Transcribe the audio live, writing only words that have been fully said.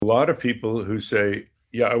lot of people who say,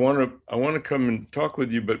 yeah, I want to come and talk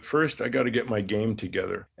with you, but first I got to get my game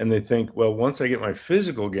together. And they think, well, once I get my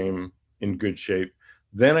physical game in good shape,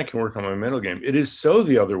 then I can work on my mental game. It is so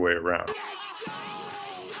the other way around.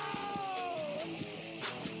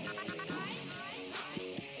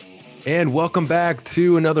 And welcome back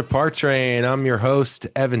to another Par Train. I'm your host,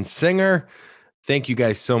 Evan Singer. Thank you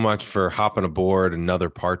guys so much for hopping aboard another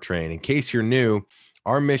Par Train. In case you're new,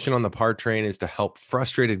 our mission on the Par Train is to help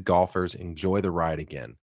frustrated golfers enjoy the ride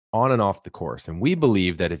again, on and off the course. And we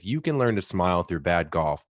believe that if you can learn to smile through bad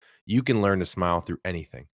golf, you can learn to smile through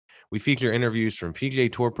anything. We feature interviews from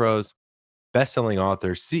PGA Tour pros, best-selling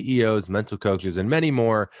authors, CEOs, mental coaches, and many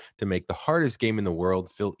more to make the hardest game in the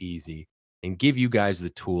world feel easy and give you guys the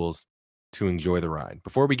tools to enjoy the ride.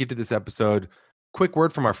 Before we get to this episode, quick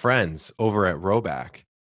word from our friends over at Rhoback.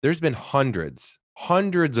 There's been hundreds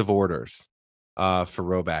of orders for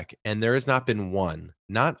Rhoback, and there has not been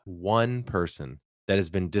not one person that has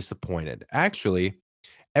been disappointed. Actually,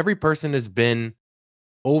 every person has been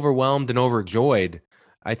overwhelmed and overjoyed.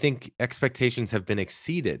 I think expectations have been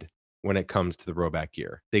exceeded when it comes to the Rhoback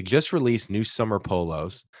gear. They just released new summer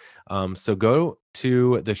polos. So go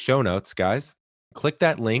to the show notes, guys, click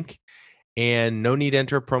that link, and no need to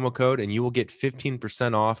enter a promo code, and you will get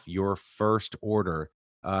 15% off your first order.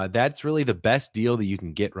 That's really the best deal that you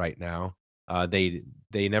can get right now. They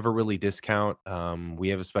never really discount. We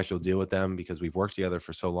have a special deal with them because we've worked together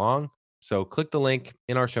for so long. So click the link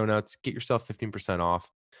in our show notes, get yourself 15%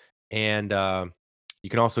 off. And you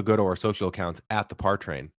can also go to our social accounts at the Par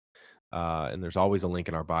Train. And there's always a link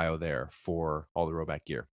in our bio there for all the Rhoback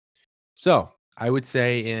gear. So I would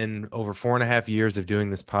say in over 4.5 years of doing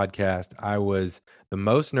this podcast, I was the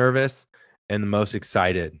most nervous and the most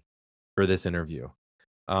excited for this interview.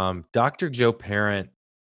 Dr. Joe Parent,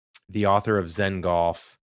 the author of Zen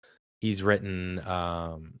Golf, he's written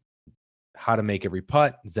How to Make Every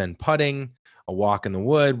Putt, Zen Putting, A Walk in the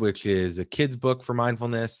Wood, which is a kid's book for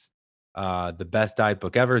mindfulness, The Best Diet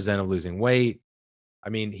Book Ever, Zen of Losing Weight. I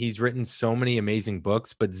mean, he's written so many amazing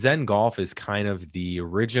books, but Zen Golf is kind of the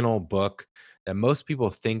original book that most people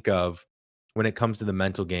think of when it comes to the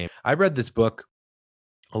mental game. I read this book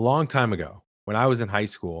a long time ago when I was in high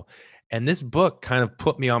school, and this book kind of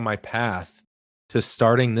put me on my path to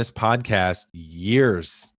starting this podcast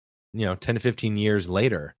years, 10 to 15 years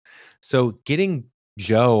later. So getting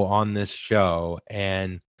Joe on this show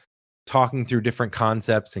and talking through different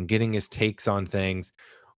concepts and getting his takes on things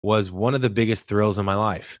was one of the biggest thrills in my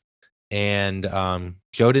life. And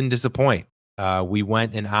Joe didn't disappoint. We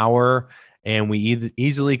went an hour, and we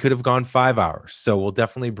easily could have gone 5 hours. So we'll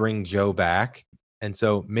definitely bring Joe back. And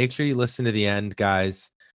so make sure you listen to the end, guys.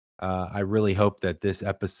 I really hope that this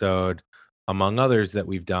episode, among others that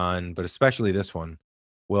we've done, but especially this one,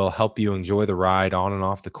 will help you enjoy the ride on and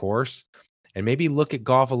off the course and maybe look at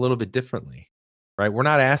golf a little bit differently, right? We're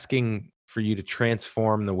not asking for you to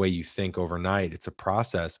transform the way you think overnight. It's a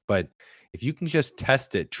process, but if you can just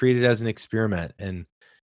test it, treat it as an experiment, and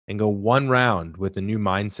go one round with a new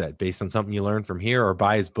mindset based on something you learned from here, or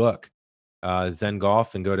buy his book, Zen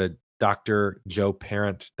Golf, and go to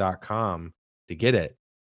drjoeparent.com to get it.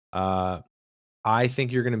 I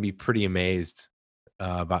think you're going to be pretty amazed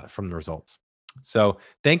from the results. So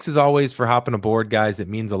thanks as always for hopping aboard, guys. It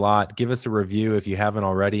means a lot. Give us a review if you haven't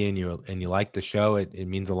already and you like the show. It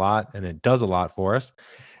means a lot, and it does a lot for us.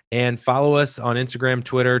 And follow us on Instagram,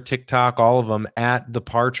 Twitter, TikTok, all of them at the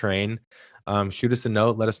Par Train. Shoot us a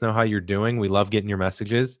note. Let us know how you're doing. We love getting your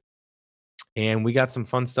messages. And we got some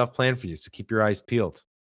fun stuff planned for you. So keep your eyes peeled.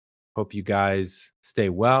 Hope you guys stay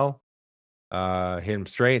well. Hit them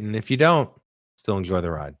straight. And if you don't, still enjoy the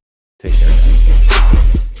ride. Take care, guys.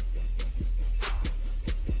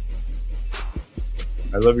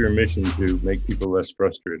 I love your mission to make people less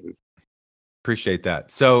frustrated. Appreciate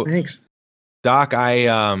that. So thanks, Doc.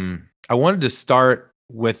 I wanted to start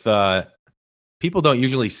with people don't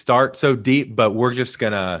usually start so deep, but we're just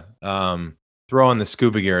gonna throw on the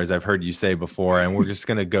scuba gear, as I've heard you say before, and we're just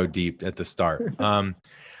gonna go deep at the start.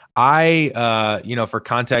 For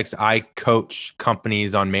context, I coach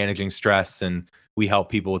companies on managing stress, and we help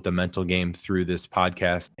people with the mental game through this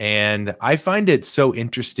podcast. And I find it so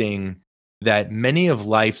interesting that many of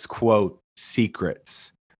life's, quote,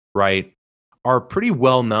 secrets, right, are pretty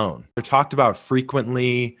well known. They're talked about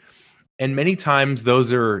frequently, and many times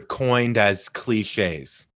those are coined as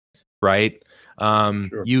cliches, right?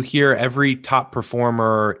 Sure. You hear every top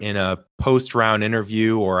performer in a post-round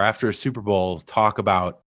interview or after a Super Bowl talk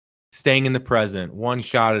about staying in the present, one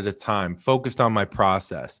shot at a time, focused on my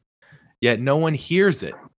process, yet no one hears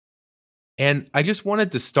it. And I just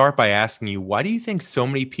wanted to start by asking you, why do you think so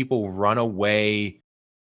many people run away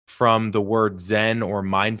from the word Zen or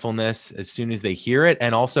mindfulness as soon as they hear it,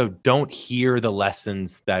 and also don't hear the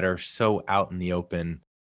lessons that are so out in the open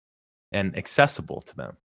and accessible to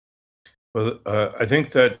them? Well, I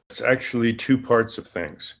think that's actually two parts of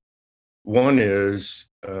things. One is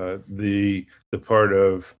the part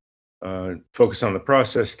of focus on the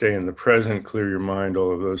process, stay in the present, clear your mind,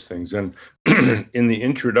 all of those things. And in the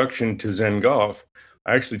introduction to Zen Golf,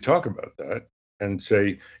 I actually talk about that and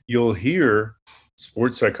say you'll hear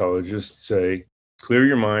sports psychologists say, clear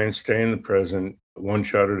your mind, stay in the present, one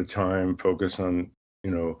shot at a time, focus on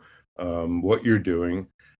what you're doing,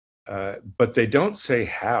 but they don't say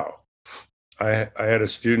how. I had a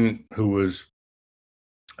student who was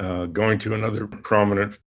going to another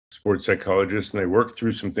prominent sports psychologist, and they worked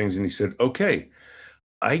through some things, and he said, okay,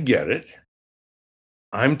 I get it.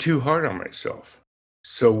 I'm too hard on myself.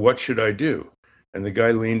 So what should I do? And the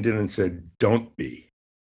guy leaned in and said, don't be.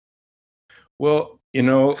 Well,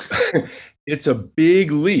 it's a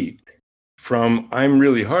big leap from I'm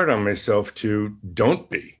really hard on myself to don't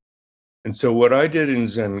be. And so what I did in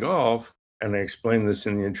Zen Golf, and I explained this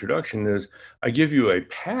in the introduction, is I give you a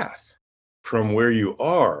path from where you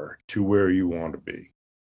are to where you want to be.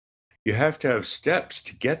 You have to have steps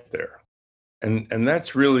to get there. And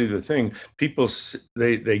that's really the thing. People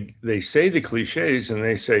they say the cliches and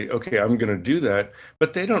they say, okay, I'm going to do that,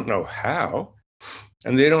 but they don't know how,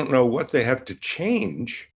 and they don't know what they have to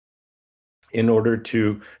change in order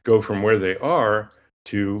to go from where they are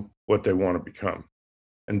to what they want to become.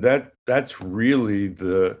 And that's really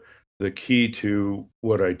the key to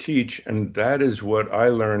what I teach, and that is what I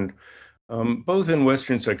learned both in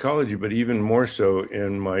Western psychology, but even more so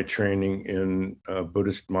in my training in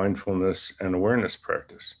Buddhist mindfulness and awareness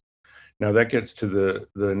practice. Now that gets to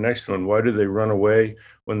the next one. Why do they run away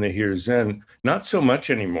when they hear Zen? Not so much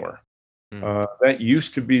anymore. That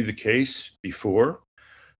used to be the case before,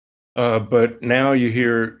 but now you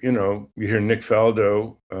hear Nick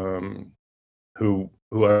Faldo, who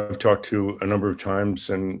I've talked to a number of times,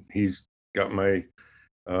 and he's got my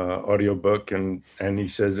audiobook, and he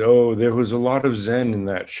says, oh, there was a lot of Zen in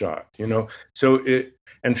that shot, and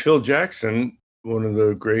Phil Jackson, one of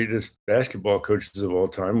the greatest basketball coaches of all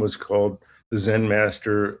time, was called the Zen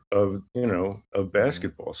master of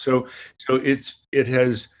basketball. So it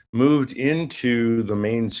has moved into the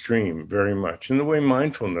mainstream very much, and the way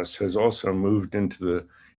mindfulness has also moved into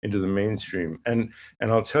the mainstream. And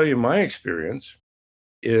I'll tell you, my experience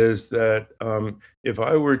is that if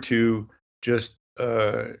I were to just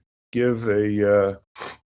give an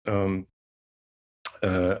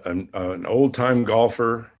old time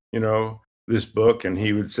golfer, this book, and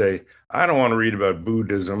he would say, I don't want to read about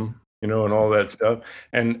Buddhism, and all that stuff.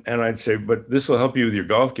 And I'd say, but this will help you with your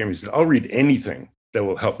golf game. He said, I'll read anything that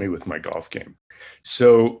will help me with my golf game.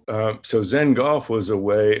 So Zen Golf was a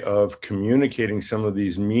way of communicating some of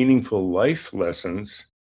these meaningful life lessons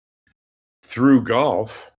through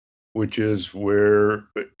golf, which is where,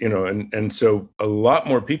 and so a lot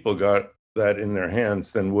more people got that in their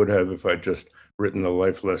hands than would have if I just written the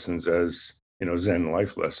life lessons as, Zen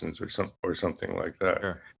life lessons or something like that.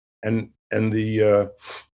 Sure.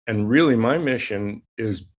 And really my mission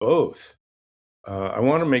is both. I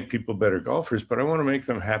want to make people better golfers, but I want to make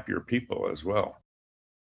them happier people as well.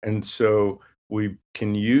 And so we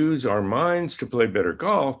can use our minds to play better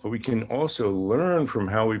golf, but we can also learn from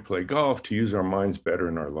how we play golf to use our minds better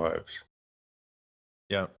in our lives.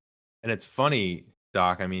 Yeah. And it's funny,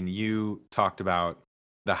 Doc. I mean, you talked about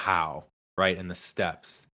the how, right? And the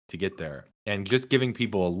steps to get there. And just giving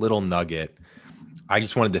people a little nugget. I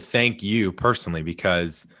just wanted to thank you personally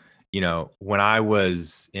because, when I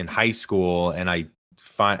was in high school and I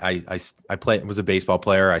was a baseball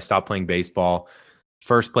player. I stopped playing baseball.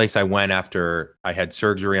 First place I went after I had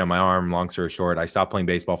surgery on my arm, long story short, I stopped playing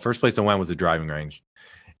baseball. First place I went was the driving range,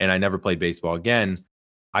 and I never played baseball again.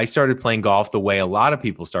 I started playing golf the way a lot of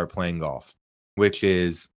people start playing golf, which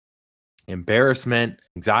is embarrassment,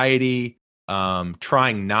 anxiety,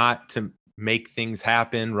 trying not to make things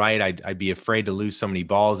happen, right? I'd be afraid to lose so many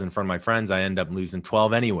balls in front of my friends. I end up losing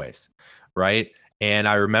 12 anyways, right? And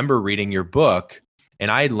I remember reading your book, and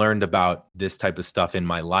I had learned about this type of stuff in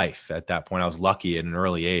my life at that point. I was lucky at an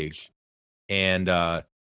early age. And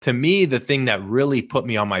to me, the thing that really put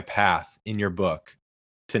me on my path in your book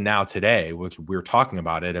to now today, which we're talking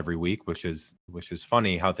about it every week, which is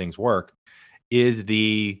funny how things work, is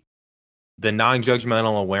the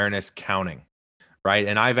non-judgmental awareness counting, right?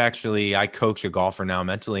 And I coach a golfer now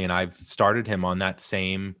mentally, and I've started him on that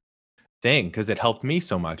same thing because it helped me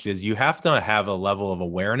so much. Is you have to have a level of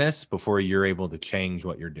awareness before you're able to change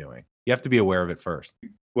what you're doing. You have to be aware of it first.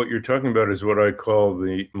 What you're talking about is what I call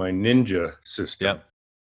my ninja system. Yep.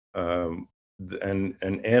 and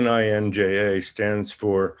NINJA stands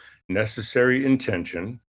for necessary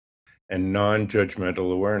intention and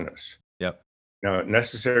non-judgmental awareness. Yep. Now,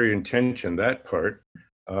 necessary intention, that part,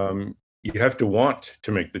 you have to want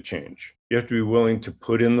to make the change. You have to be willing to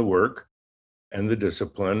put in the work and the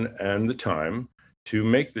discipline and the time to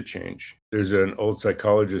make the change. There's an old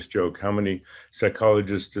psychologist joke. How many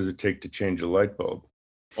psychologists does it take to change a light bulb?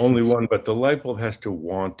 Only one, but the light bulb has to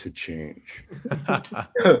want to change.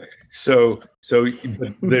 So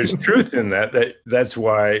but there's truth in that's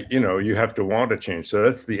why, you have to want to change. So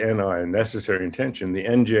that's the NI, necessary intention. The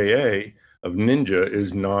NJA of ninja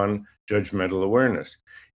is non-judgmental awareness.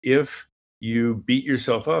 If you beat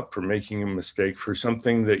yourself up for making a mistake, for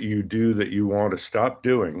something that you do that you want to stop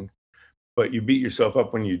doing, but you beat yourself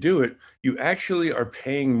up when you do it, you actually are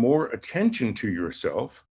paying more attention to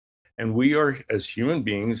yourself. And we are, as human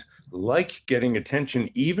beings, like getting attention,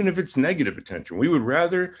 even if it's negative attention. We would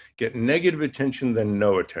rather get negative attention than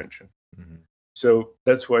no attention. Mm-hmm. So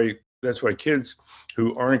that's why kids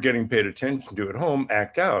who aren't getting paid attention to at home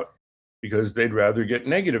act out, because they'd rather get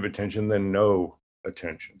negative attention than no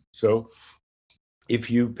attention. So if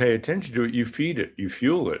you pay attention to it, you feed it, you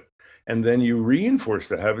fuel it, and then you reinforce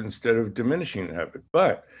the habit instead of diminishing the habit.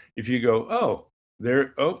 But if you go,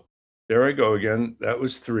 there I go again, that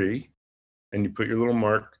was 3, and you put your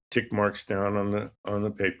little tick marks down on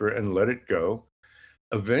the paper and let it go,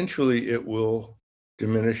 eventually it will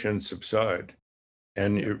diminish and subside.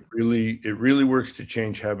 And it really works to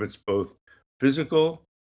change habits, both physical,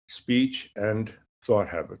 speech, and thought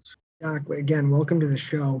habits. Doc, again, welcome to the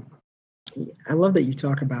show. I love that you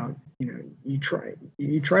talk about, you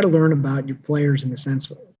try to learn about your players in the sense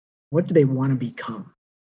of what do they want to become,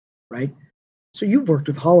 right? So you've worked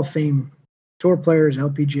with Hall of Fame tour players,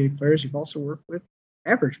 LPGA players. You've also worked with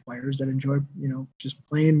average players that enjoy, just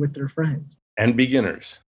playing with their friends. And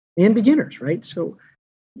beginners. Right? So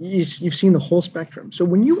you've seen the whole spectrum. So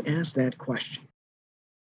when you ask that question,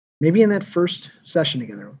 maybe in that first session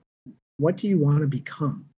together, what do you want to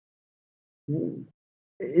become?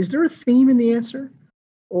 Is there a theme in the answer?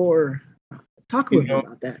 Or talk a little bit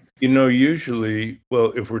about that. Usually,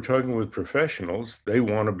 well, if we're talking with professionals, they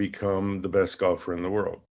want to become the best golfer in the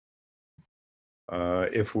world.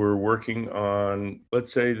 If we're working on,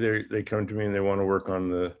 let's say they come to me and they want to work on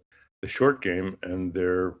the short game, and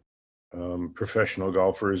they're professional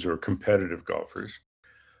golfers or competitive golfers,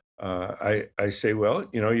 I say, well,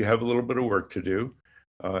 you have a little bit of work to do.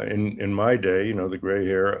 In my day, the gray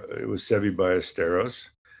hair, it was Seve Ballesteros,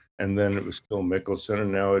 and then it was Phil Mickelson,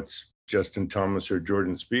 and now it's Justin Thomas or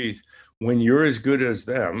Jordan Spieth. When you're as good as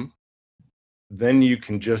them, then you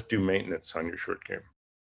can just do maintenance on your short game.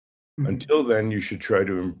 Mm-hmm. Until then, you should try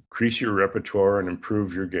to increase your repertoire and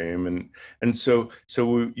improve your game. And so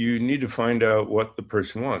you need to find out what the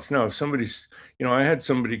person wants. Now, if somebody's, I had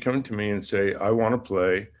somebody come to me and say, I want to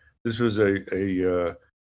play. This was a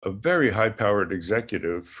very high-powered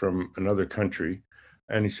executive from another country.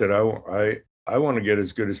 And he said, I want to get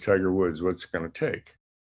as good as Tiger Woods. What's it going to take?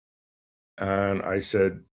 And I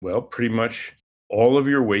said, well, pretty much all of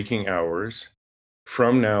your waking hours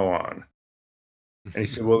from now on. And he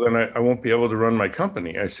said, well, then I won't be able to run my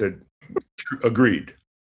company. I said, agreed.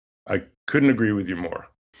 I couldn't agree with you more.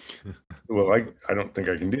 Well, I don't think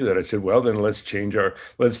I can do that. I said, well, then let's change our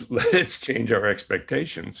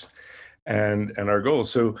expectations and our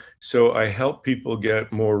goals. So I help people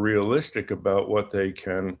get more realistic about what they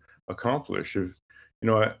can accomplish. If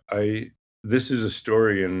this is a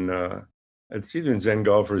story in it's either in Zen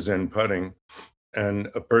Golf or Zen Putting, and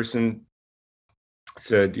a person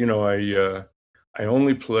said, I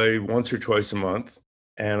only play once or twice a month,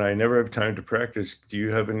 and I never have time to practice. Do you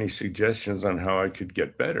have any suggestions on how I could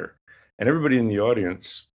get better? And everybody in the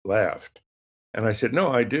audience laughed. And I said,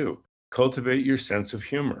 no, I do. Cultivate your sense of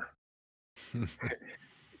humor.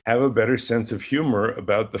 Have a better sense of humor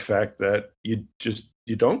about the fact that you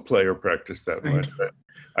don't play or practice that much.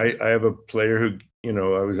 I have a player who,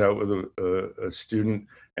 I was out with a student,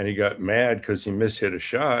 and he got mad because he mishit a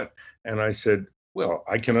shot. And I said, well,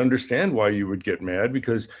 I can understand why you would get mad,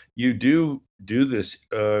 because you do this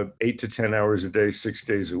 8 to 10 hours a day, 6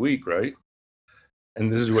 days a week, right?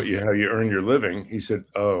 And this is how you earn your living. He said,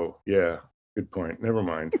 oh, yeah, good point. Never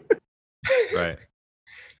mind. Right.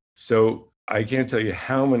 So I can't tell you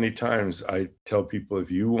how many times I tell people,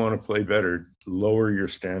 if you want to play better, lower your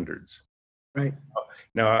standards. Right.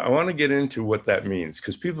 Now, I want to get into what that means,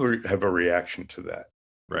 because people have a reaction to that.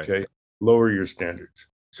 Right. Okay. Lower your standards.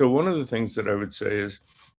 So one of the things that I would say is,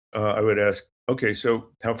 I would ask, okay, so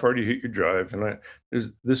how far do you hit your drive? And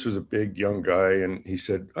this was a big young guy, and he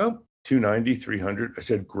said, 290, 300. I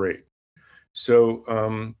said, great.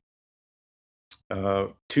 So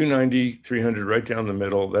 290, 300 right down the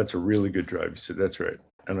middle. That's a really good drive. He said, that's right.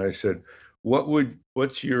 And I said,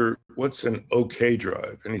 what's an okay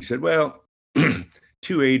drive? And he said, well,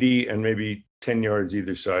 280 and maybe 10 yards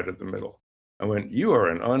either side of the middle. I went, you are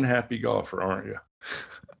an unhappy golfer, aren't you?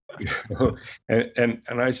 and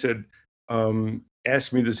I said,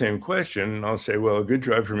 ask me the same question, and I'll say, well, a good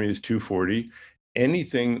drive for me is 240.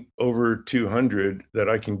 Anything over 200 that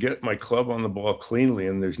I can get my club on the ball cleanly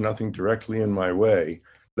and there's nothing directly in my way,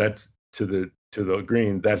 that's to the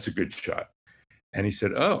green, that's a good shot. And he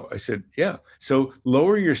said, oh, I said, yeah. So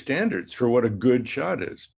lower your standards for what a good shot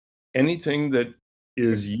is. Anything that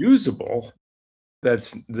is usable,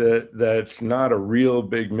 that's not a real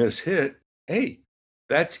big miss hit, hey,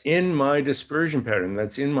 that's in my dispersion pattern,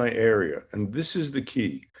 that's in my area. And this is the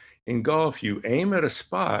key. In golf, you aim at a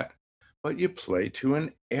spot, but you play to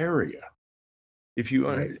an area. If you,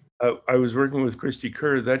 Right. I was working with Christy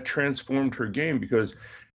Kerr, that transformed her game because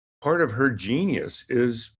part of her genius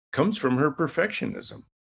comes from her perfectionism.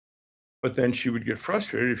 But then she would get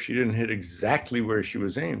frustrated if she didn't hit exactly where she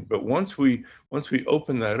was aimed. But once we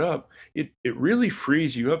open that up, it really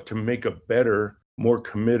frees you up to make a better, more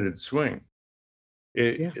committed swing.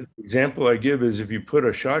 The example I give is if you put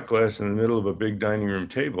a shot glass in the middle of a big dining room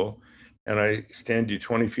table and I stand you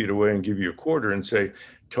 20 feet away and give you a quarter and say,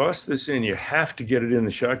 toss this in, you have to get it in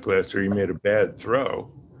the shot glass or you made a bad throw.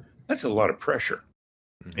 That's a lot of pressure.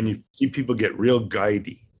 Mm-hmm. And you see people get real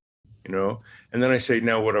guidey, and then I say,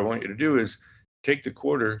 now what I want you to do is take the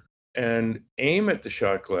quarter and aim at the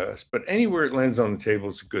shot glass, but anywhere it lands on the table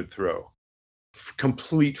is a good throw.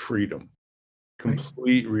 Complete freedom,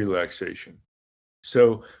 complete relaxation.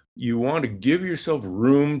 So you want to give yourself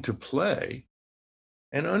room to play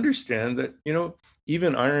and understand that,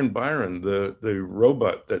 even Iron Byron, the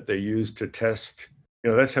robot that they use to test,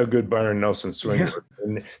 that's how good Byron Nelson's swing was.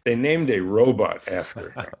 And they named a robot after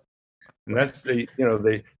him. And that's they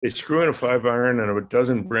screw in a 5-iron and a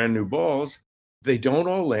dozen brand new balls. They don't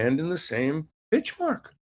all land in the same pitch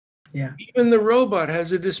mark. Yeah. Even the robot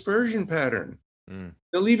has a dispersion pattern.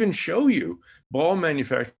 They'll even show you ball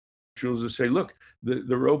manufacturers will say, look,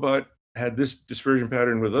 the robot had this dispersion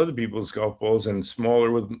pattern with other people's golf balls and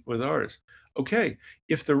smaller with ours. Okay,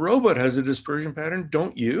 if the robot has a dispersion pattern,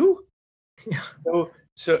 don't you? Yeah.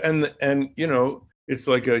 So and it's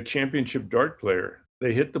like a championship dart player.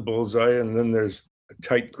 They hit the bullseye, and then there's a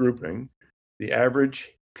tight grouping. The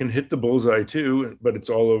average can hit the bullseye too, but it's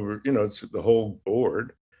all over, it's the whole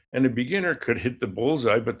board. And a beginner could hit the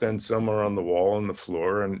bullseye, but then some are on the wall and the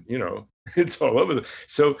floor, and it's all over.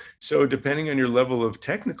 So depending on your level of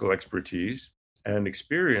technical expertise and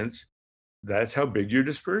experience, that's how big your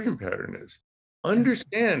dispersion pattern is.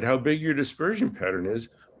 Understand how big your dispersion pattern is.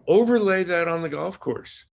 Overlay that on the golf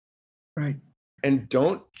course. Right. And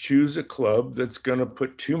don't choose a club that's going to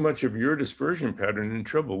put too much of your dispersion pattern in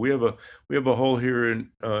trouble. We have a hole here in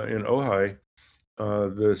Ojai.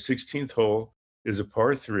 The 16th hole is a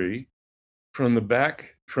par 3. From the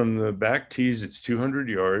back tees, it's 200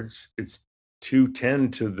 yards. It's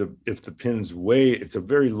 210 if the pin's it's a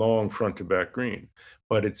very long front to back green,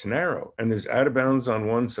 but it's narrow and there's out of bounds on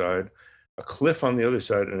one side, a cliff on the other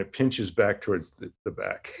side, and it pinches back towards the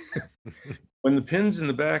back. When the pin's in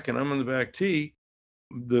the back and I'm on the back tee,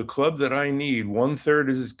 the club that I need, 1/3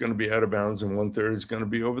 is going to be out of bounds and 1/3 is going to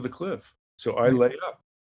be over the cliff. So I lay up.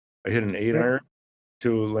 I hit an 8-iron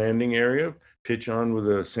to a landing area, pitch on with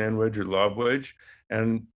a sand wedge or lob wedge,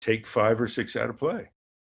 and take 5 or 6 out of play.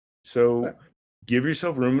 So give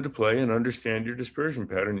yourself room to play and understand your dispersion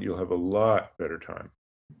pattern. You'll have a lot better time.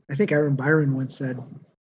 I think Aaron Byron once said,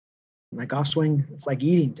 my golf swing, it's like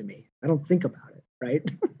eating to me. I don't think about it, right?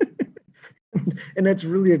 And that's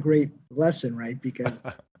really a great lesson, right? Because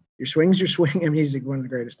your swing's your swing. I mean, he's one of the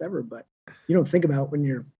greatest ever, but you don't think about when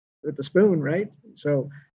you're with the spoon, right? So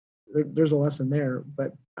there's a lesson there.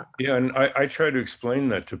 But yeah, and I try to explain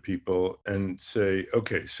that to people and say,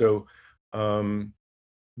 okay, so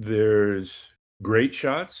there's great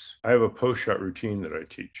shots. I have a post-shot routine that I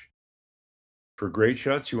teach. For great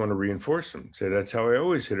shots, you want to reinforce them. Say, that's how I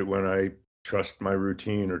always hit it when I trust my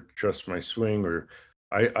routine or trust my swing, or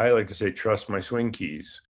I like to say, trust my swing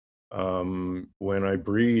keys. When I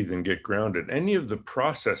breathe and get grounded, any of the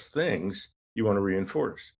process things you want to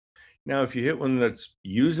reinforce. Now, if you hit one that's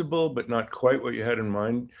usable, but not quite what you had in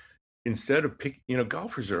mind, instead of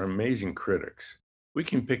golfers are amazing critics. We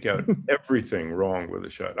can pick out everything wrong with a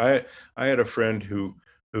shot. I had a friend who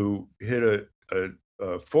hit a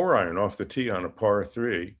 4-iron off the tee on a par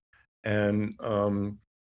 3, and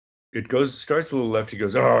it starts a little left. He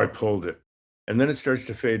goes, oh, I pulled it. And then it starts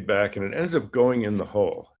to fade back and it ends up going in the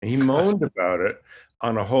hole. And he moaned about it.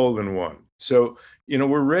 on a hole in one. So,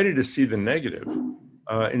 we're ready to see the negative.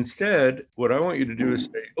 Instead, what I want you to do is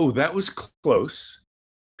say, oh, that was close.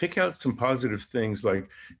 Pick out some positive things, like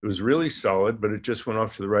it was really solid, but it just went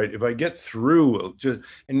off to the right. If I get through,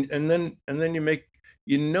 and then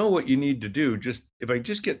you know what you need to do. Just if I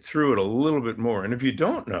just get through it a little bit more, and if you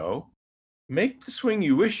don't know, make the swing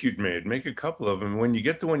you wish you'd made. Make a couple of them. When you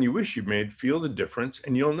get the one you wish you'd made, feel the difference,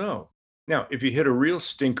 and you'll know. Now, if you hit a real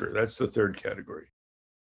stinker, that's the third category.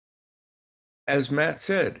 As Matt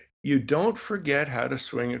said, you don't forget how to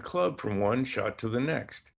swing a club from one shot to the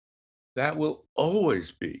next. That will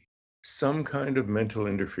always be some kind of mental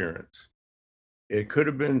interference. It could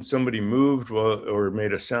have been somebody moved or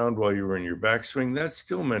made a sound while you were in your backswing. That's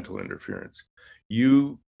still mental interference.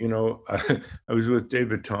 I was with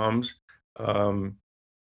David Toms in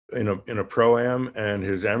a pro-am, and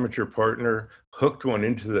his amateur partner hooked one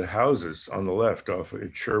into the houses on the left off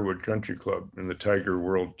at Sherwood Country Club in the Tiger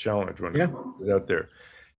World Challenge when he was out there.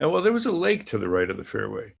 And there was a lake to the right of the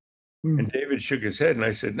fairway. And David shook his head, and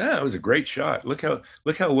I said, "No, it was a great shot. Look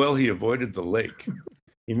how well he avoided the lake.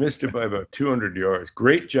 He missed it by about 200 yards.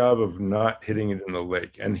 Great job of not hitting it in the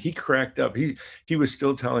lake." And he cracked up. He was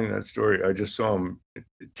still telling that story. I just saw him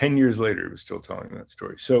 10 years later. He was still telling that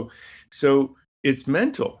story. So it's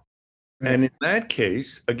mental. And in that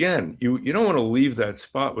case, again, you don't want to leave that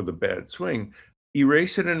spot with a bad swing.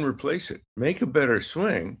 Erase it and replace it. Make a better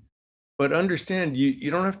swing, but understand you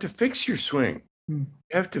don't have to fix your swing. You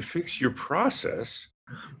have to fix your process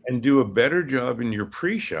and do a better job in your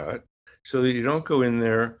pre-shot so that you don't go in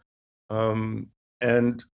there and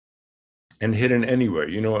hit an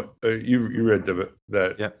anyway. You read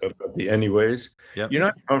that about the anyways. Yep. You're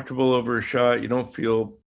not comfortable over a shot. You don't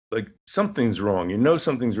feel like something's wrong. You know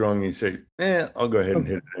something's wrong, and you say, I'll go ahead and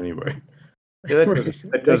hit it anyway. Yeah,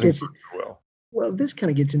 that doesn't work well. Well, this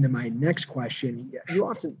kind of gets into my next question. You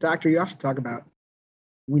often talk about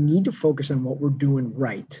we need to focus on what we're doing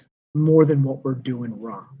right more than what we're doing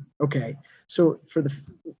wrong. Okay, so for the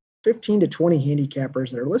 15 to 20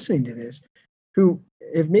 handicappers that are listening to this, who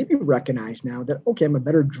have maybe recognized now that, okay, I'm a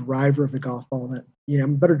better driver of the golf ball, I'm a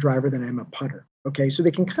better driver than I'm a putter. Okay, so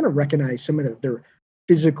they can kind of recognize some of their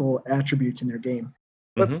physical attributes in their game.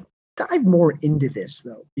 But dive more into this,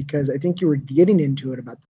 though, because I think you were getting into it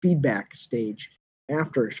about the feedback stage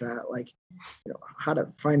after a shot, like how to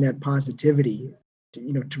find that positivity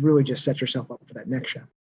to really just set yourself up for that next shot.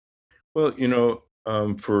 Well,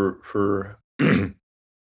 for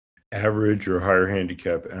average or higher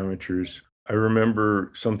handicap amateurs, I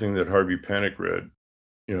remember something that Harvey Panic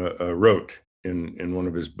wrote in one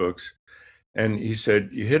of his books, and he said,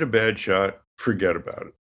 "You hit a bad shot, forget about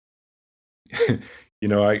it."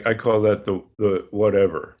 I call that the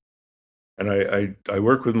whatever. And I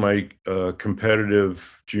work with my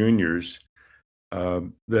competitive juniors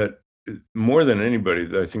that more than anybody,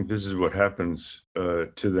 I think this is what happens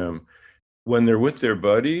to them when they're with their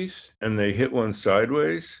buddies and they hit one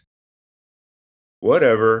sideways.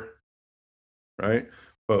 Whatever, right?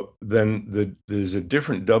 But then there's a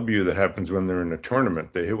different W that happens when they're in a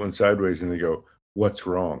tournament. They hit one sideways and they go, "What's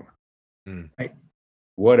wrong?" Right.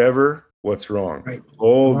 Whatever. What's wrong? Right.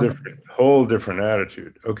 Whole different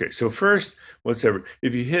attitude. Okay, so first, whatever.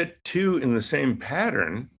 If you hit two in the same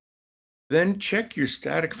pattern, then check your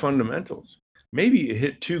static fundamentals. Maybe you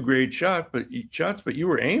hit two great shots, but you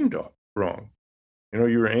were aimed wrong.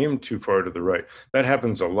 You were aimed too far to the right. That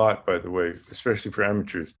happens a lot, by the way, especially for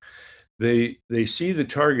amateurs. They see the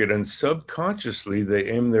target and subconsciously they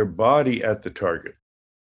aim their body at the target.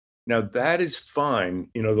 Now that is fine.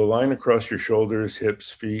 The line across your shoulders,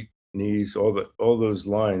 hips, feet, knees, all those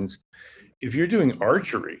lines. If you're doing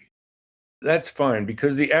archery, that's fine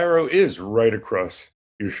because the arrow is right across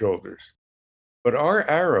your shoulders. But our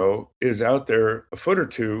arrow is out there a foot or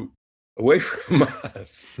two away from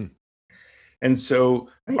us. And so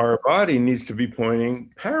our body needs to be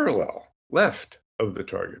pointing parallel, left of the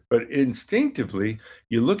target. But instinctively,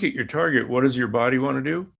 you look at your target. What does your body want to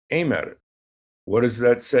do? Aim at it. What does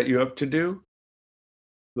that set you up to do?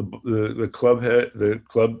 The club head, the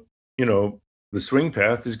swing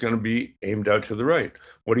path is going to be aimed out to the right.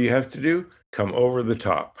 What do you have to do? Come over the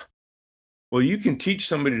top. Well, you can teach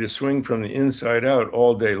somebody to swing from the inside out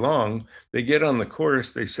all day long. They get on the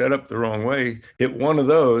course, they set up the wrong way, hit one of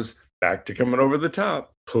those, back to coming over the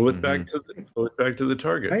top, pull it back to the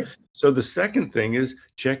target. Right. So the second thing is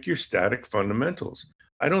check your static fundamentals.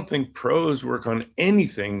 I don't think pros work on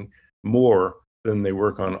anything more than they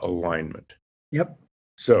work on alignment. Yep.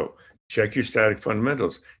 So check your static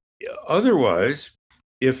fundamentals. Otherwise,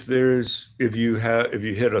 if you hit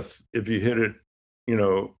it,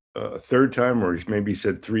 a third time, or maybe he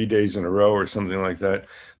said 3 days in a row or something like that,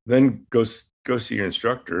 then go see your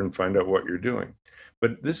instructor and find out what you're doing.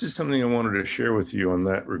 But this is something I wanted to share with you on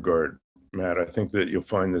that regard, Matt. I think that you'll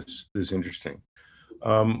find this interesting.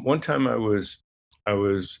 One time I was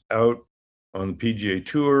out on the PGA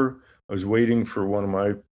Tour. I was waiting for one of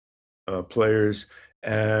my players,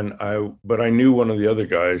 and I knew one of the other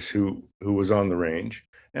guys who was on the range,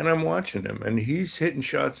 and I'm watching him, and he's hitting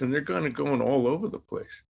shots, and they're going all over the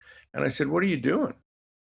place. And I said, "What are you doing?"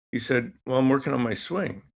 He said, "Well, I'm working on my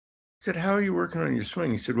swing." I said, "How are you working on your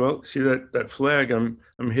swing?" He said, "Well, see that flag? I'm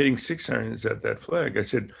hitting 6 irons at that flag." I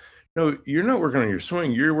said, "No, you're not working on your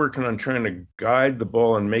swing. You're working on trying to guide the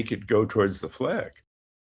ball and make it go towards the flag."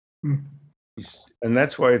 Mm. And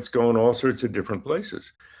that's why it's going all sorts of different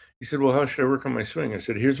places. He said, "Well, how should I work on my swing?" I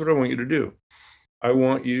said, "Here's what I want you to do. I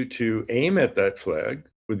want you to aim at that flag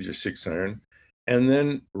with your 6 iron and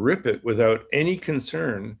then rip it without any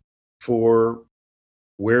concern for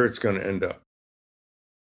where it's going to end up.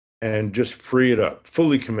 And just free it up,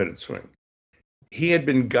 fully committed swing." He had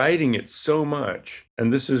been guiding it so much,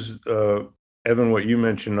 and this is, Evan, what you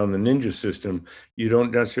mentioned on the Ninja system. You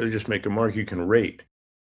don't necessarily just make a mark, you can rate.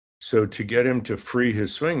 So to get him to free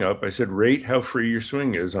his swing up, I said, rate how free your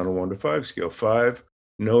swing is on a 1 to 5 scale. 5,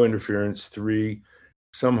 no interference. 3,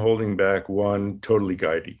 some holding back. 1, totally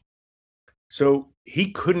guidey. So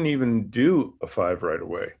he couldn't even do a 5 right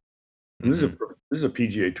away. And this is a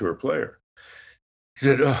PGA Tour player. He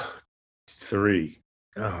said, "Oh, 3.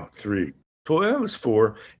 Oh, 3. Well, that was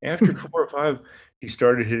 4. After 4 or 5, he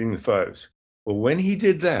started hitting the 5s. Well, when he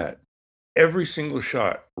did that, every single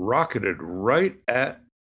shot rocketed right at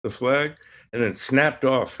the flag and then snapped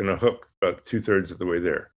off in a hook about 2/3 of the way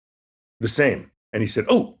there. The same. And he said,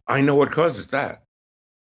 "Oh, I know what causes that."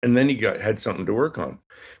 And then he had something to work on.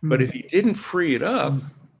 But if he didn't free it up,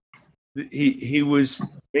 he was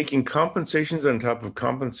making compensations on top of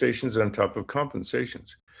compensations on top of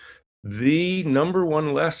compensations. The number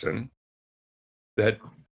one lesson that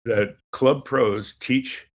club pros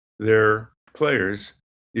teach their players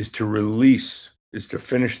is to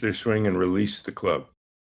finish their swing and release the club.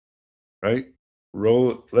 Right?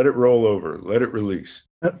 Let it roll over, let it release.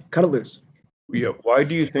 Cut it loose. Yeah. Why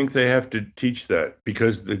do you think they have to teach that?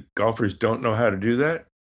 Because the golfers don't know how to do that?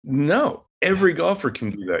 No. Every golfer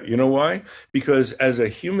can do that. You know why? Because as a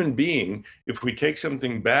human being, if we take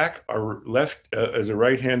something back, our left, as a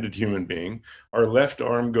right-handed human being, our left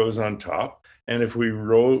arm goes on top. And if we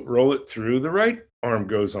roll it through, the right arm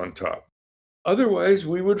goes on top. Otherwise,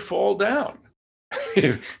 we would fall down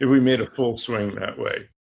if we made a full swing that way.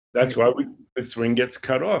 That's why the swing gets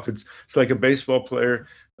cut off. It's like a baseball player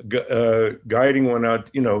guiding one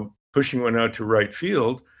out, pushing one out to right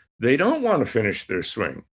field. They don't want to finish their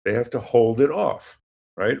swing. They have to hold it off,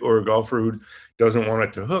 right? Or a golfer who doesn't want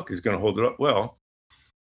it to hook is going to hold it up. Well,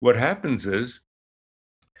 what happens is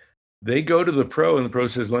they go to the pro and the pro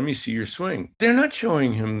says, "Let me see your swing." They're not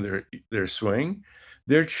showing him their swing.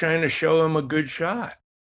 They're trying to show him a good shot.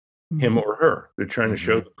 Him or her. They're trying to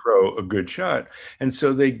show the pro a good shot. And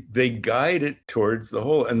so they guide it towards the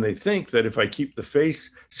hole. And they think that if I keep the face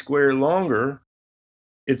square longer,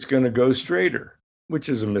 it's going to go straighter, which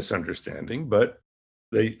is a misunderstanding. But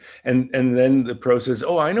and then the pro says,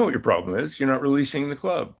 "Oh, I know what your problem is. You're not releasing the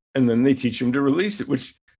club." And then they teach him to release it,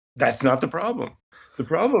 which that's not the problem. The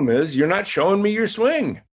problem is you're not showing me your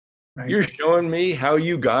swing. Right. You're showing me how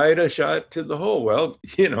you guide a shot to the hole. Well,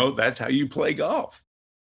 that's how you play golf.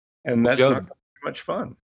 And that's not much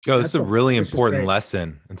fun. Joe, this is a really important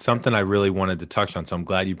lesson and something I really wanted to touch on. So I'm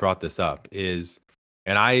glad you brought this up and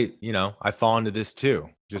I fall into this too,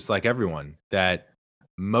 just like everyone, that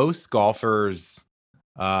most golfers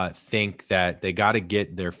think that they got to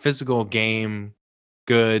get their physical game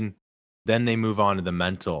good, then they move on to the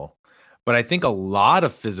mental. But I think a lot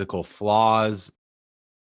of physical flaws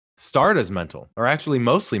start as mental, or actually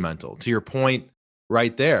mostly mental, to your point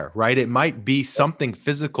right there, right? It might be something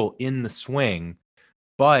physical in the swing,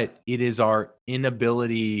 but it is our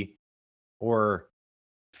inability or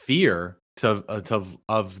fear of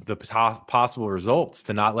the possible results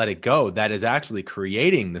to not let it go that is actually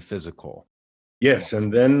creating the physical. Yes,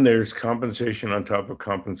 and then there's compensation on top of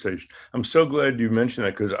compensation. I'm so glad you mentioned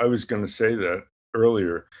that, because I was going to say that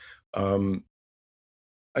earlier.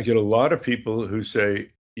 I get a lot of people who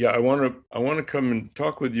say, "Yeah, I want to come and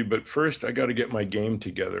talk with you, but first I got to get my game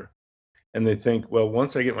together." And they think, well,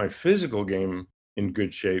 once I get my physical game in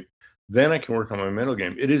good shape, then I can work on my mental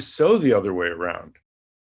game. It is so the other way around.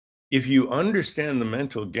 If you understand the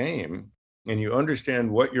mental game and you understand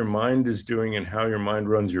what your mind is doing and how your mind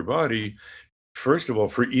runs your body, first of all,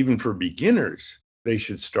 for beginners, they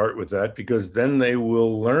should start with that, because then they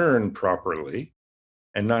will learn properly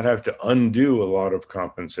and not have to undo a lot of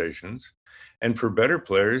compensations. And for better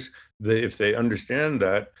players, if they understand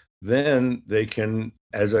that, then they can,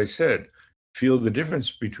 as I said, feel the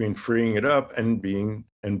difference between freeing it up and being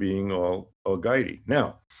all guidey.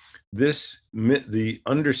 Now, the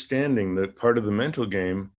understanding that part of the mental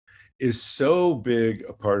game is so big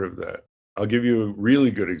a part of that. I'll give you a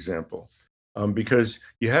really good example, because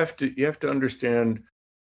you have to understand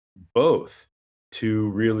both to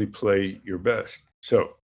really play your best.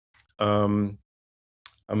 So, I'm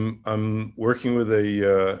working with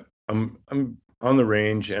I'm on the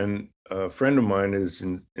range, and a friend of mine is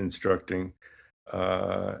instructing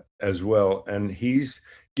as well, and he's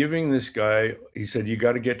giving this guy. He said, "You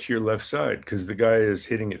got to get to your left side, because the guy is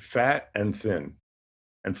hitting it fat and thin,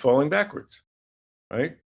 and falling backwards,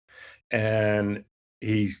 right?" And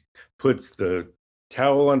he puts the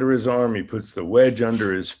towel under his arm. He puts the wedge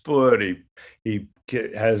under his foot. He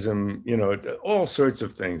has him, all sorts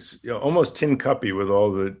of things, almost Tin Cuppy with all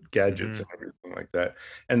the gadgets and everything like that.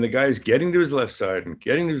 And the guy's getting to his left side and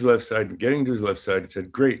getting to his left side and getting to his left side. He said,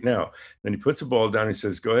 "Great, now." Then he puts the ball down. He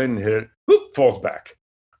says, "Go ahead and hit it." Whoop, falls back.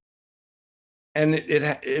 And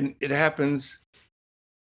it happens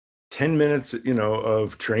 10 minutes,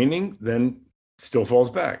 of training, then still falls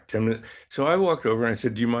back 10 minutes. So I walked over and I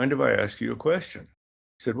said, "Do you mind if I ask you a question?"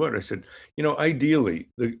 He said, "What?" I said, "Ideally,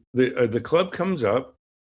 the club comes up,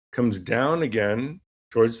 comes down again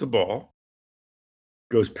towards the ball,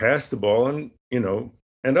 goes past the ball, and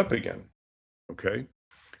up again. Okay.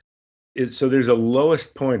 So there's a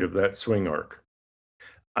lowest point of that swing arc.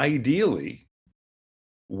 Ideally,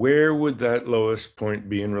 where would that lowest point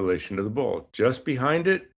be in relation to the ball? Just behind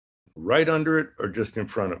it, right under it, or just in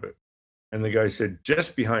front of it?" And the guy said,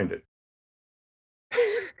 "Just behind it."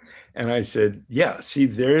 And I said, "Yeah, see,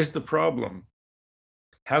 there's the problem.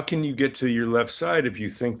 How can you get to your left side if you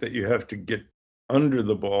think that you have to get under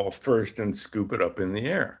the ball first and scoop it up in the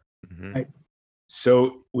air?" Right.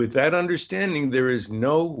 So with that understanding, there is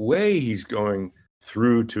no way he's going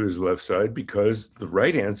through to his left side, because the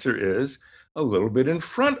right answer is a little bit in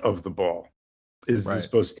front of the ball. Is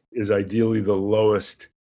ideally the lowest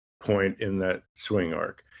point in that swing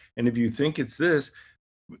arc. And if you think it's this,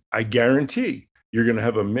 I guarantee you're going to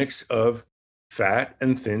have a mix of fat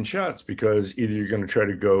and thin shots, because either you're going to try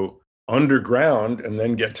to go underground and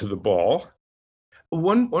then get to the ball.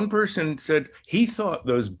 One person said he thought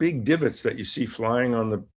those big divots that you see flying on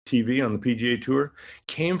the TV on the PGA Tour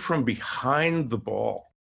came from behind the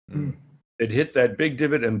ball. They'd hit that big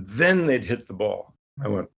divot and then they'd hit the ball. I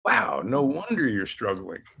went, "Wow, no wonder you're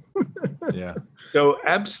struggling." Yeah. So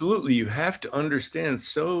absolutely, you have to understand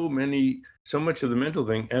so much of the mental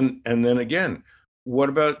thing. And then again, what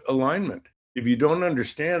about alignment? If you don't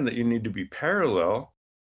understand that you need to be parallel,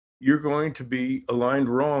 you're going to be aligned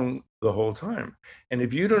wrong the whole time. And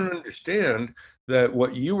if you don't understand that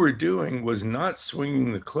what you were doing was not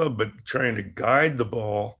swinging the club, but trying to guide the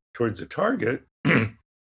ball towards a target,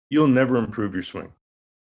 you'll never improve your swing.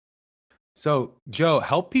 So, Joe,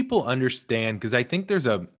 help people understand, because I think there's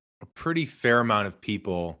a pretty fair amount of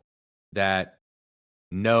people that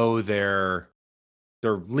know their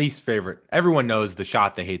least favorite. Everyone knows the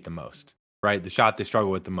shot they hate the most, right? The shot they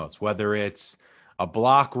struggle with the most, whether it's a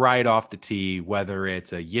block right off the tee, whether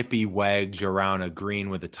it's a yippee wedge around a green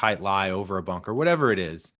with a tight lie over a bunker, whatever it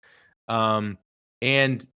is. And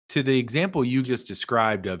to the example you just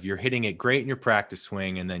described of you're hitting it great in your practice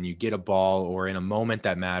swing, and then you get a ball or in a moment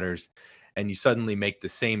that matters, and you suddenly make the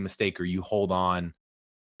same mistake or you hold on.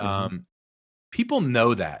 People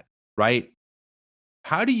know that, right?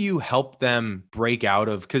 How do you help them break out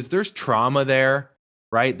of, because there's trauma there,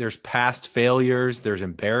 right? There's past failures, there's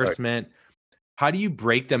embarrassment. Right. How do you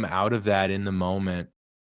break them out of that in the moment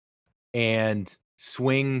and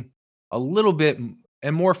swing a little bit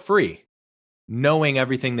and more free, knowing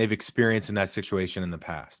everything they've experienced in that situation in the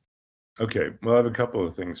past? Okay, well, I have a couple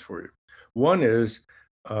of things for you. One is,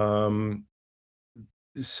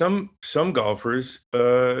 some golfers,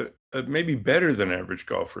 maybe better than average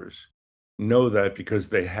golfers, know that because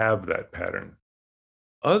they have that pattern.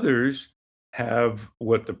 Others have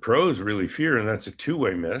what the pros really fear, and that's a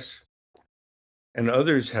two-way miss. And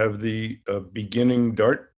others have the beginning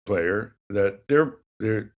dart player that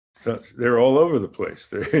they're all over the place.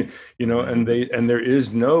 They, and there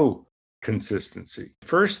is no consistency.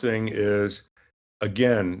 First thing is,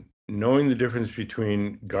 again, knowing the difference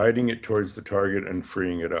between guiding it towards the target and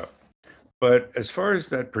freeing it up. But as far as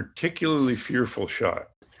that particularly fearful shot,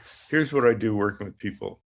 here's what I do working with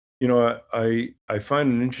people. I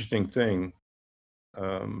find an interesting thing,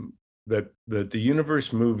 that the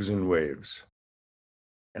universe moves in waves.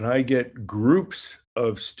 and I get groups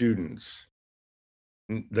of students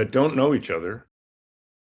that don't know each other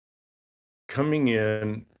coming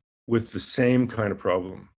in with the same kind of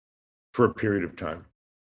problem for a period of time.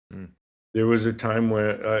 There was a time when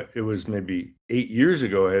it was maybe 8 years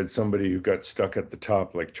ago, I had somebody who got stuck at the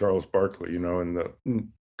top, like Charles Barkley, and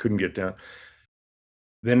couldn't get down.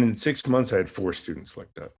 Then in 6 months, I had 4 students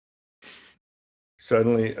like that.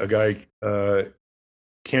 Suddenly, a guy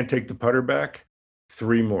can't take the putter back,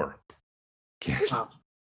 3 more. Wow.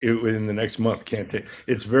 In the next month, can't take.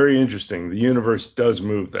 It's very interesting. The universe does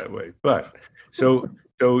move that way. But so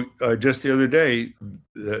just the other day,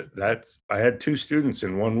 I had 2 students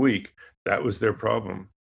in 1 week. That was their problem.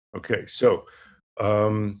 Okay, so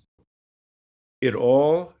the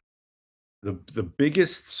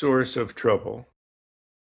biggest source of trouble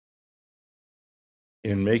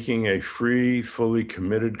in making a free, fully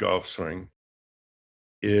committed golf swing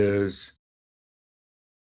is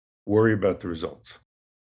worry about the results.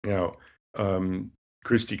 Now,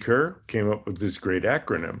 Christy Kerr came up with this great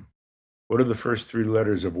acronym. What are the first 3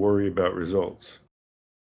 letters of worry about results?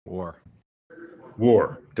 War.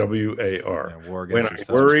 War, W-A-R. Yeah, war When against I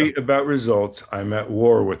yourself. worry about results, I'm at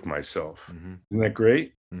war with myself. Isn't that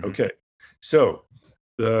great? Okay. So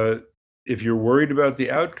if you're worried about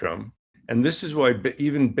the outcome, and this is why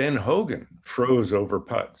even Ben Hogan froze over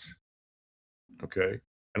putts. Okay.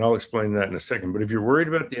 And I'll explain that in a second. But if you're worried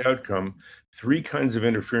about the outcome, 3 kinds of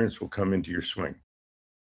interference will come into your swing.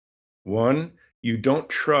 1, you don't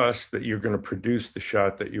trust that you're going to produce the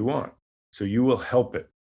shot that you want. So you will help it.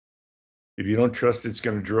 If you don't trust it's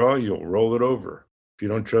going to draw, you'll roll it over. If you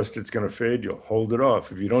don't trust it's going to fade, you'll hold it off.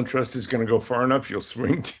 If you don't trust it's going to go far enough, you'll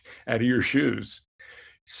swing out of your shoes.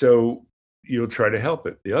 So you'll try to help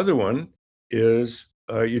it. The other one is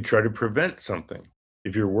you try to prevent something.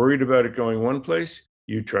 If you're worried about it going one place,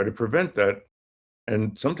 you try to prevent that.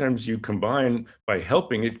 And sometimes you combine by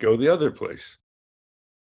helping it go the other place.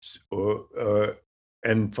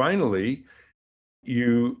 And finally,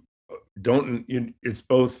 it's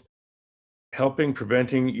both helping,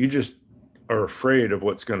 preventing. You just are afraid of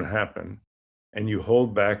what's going to happen and you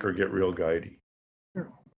hold back or get real guidey.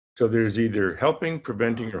 Sure. So there's either helping,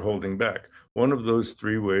 preventing, or holding back. One of those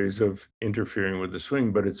 3 ways of interfering with the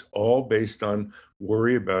swing, but it's all based on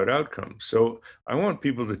worry about outcomes. So I want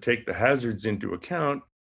people to take the hazards into account.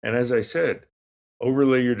 And as I said,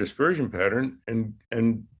 overlay your dispersion pattern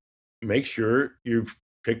and make sure you've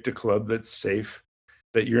picked a club that's safe,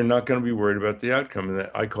 that you're not going to be worried about the outcome.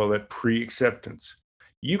 And I call that pre-acceptance.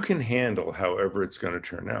 You can handle however it's going to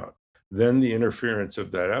turn out. Then the interference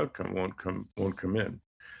of that outcome won't come in.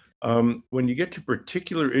 When you get to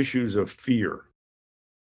particular issues of fear,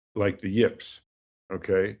 like the yips,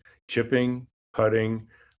 okay, chipping, putting,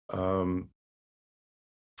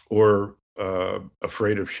 or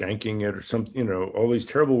afraid of shanking it or something, all these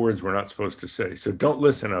terrible words we're not supposed to say. So don't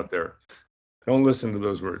listen out there. Don't listen to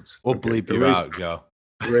those words. We'll bleep you out, Joe.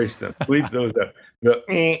 Erase them. Bleep those out.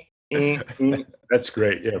 That's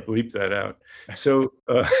great. Yeah, bleep that out. So,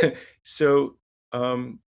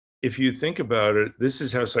 if you think about it, this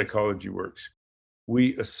is how psychology works.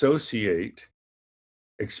 We associate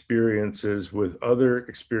experiences with other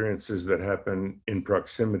experiences that happen in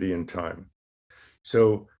proximity in time.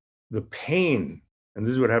 So the pain, and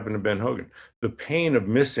this is what happened to Ben Hogan, the pain of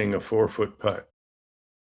missing a 4-foot putt.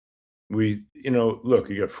 Look,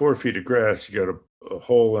 you got 4 feet of grass, you got a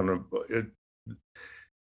hole and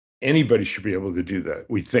anybody should be able to do that,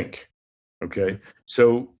 we think. Okay.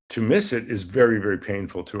 So to miss it is very, very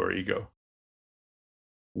painful to our ego.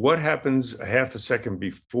 What happens a half a second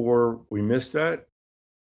before we miss that?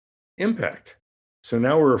 Impact. So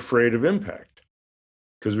now we're afraid of impact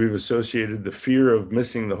because we've associated the fear of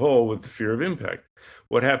missing the hole with the fear of impact.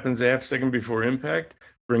 What happens a half second before impact?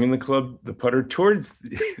 Bringing the putter towards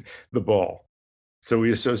the ball. So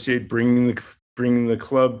we associate bringing the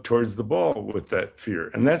club towards the ball with that fear.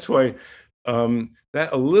 And that's why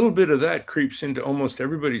that a little bit of that creeps into almost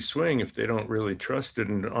everybody's swing if they don't really trust it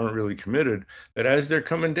and aren't really committed, that as they're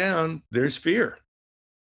coming down, there's fear.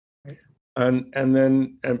 Right.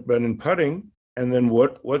 But in putting, and then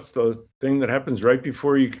what's the thing that happens right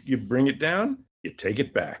before you bring it down? You take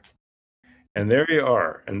it back. And there you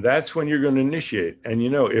are. And that's when you're going to initiate. And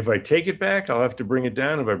if I take it back, I'll have to bring it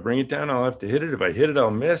down. If I bring it down, I'll have to hit it. If I hit it, I'll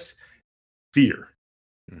miss. Fear.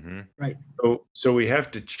 Mm-hmm. Right. So we have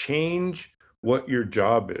to change what your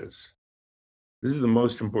job is. This is the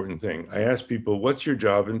most important thing. I ask people, what's your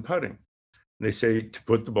job in putting? And they say, to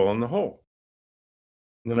put the ball in the hole.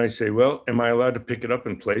 And then I say, well, am I allowed to pick it up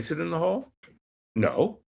and place it in the hole?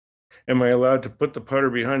 No. Am I allowed to put the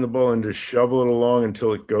putter behind the ball and just shovel it along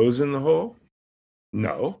until it goes in the hole?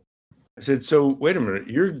 No. I said, so wait a minute,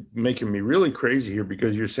 you're making me really crazy here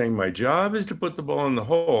because you're saying my job is to put the ball in the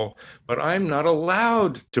hole, but I'm not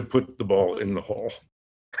allowed to put the ball in the hole.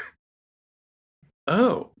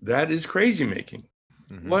 Oh, that is crazy making.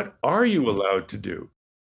 Mm-hmm. What are you allowed to do?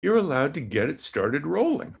 You're allowed to get it started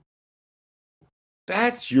rolling.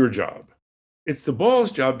 That's your job. It's the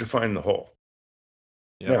ball's job to find the hole.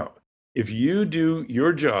 Yep. Now, if you do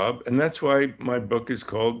your job, and that's why my book is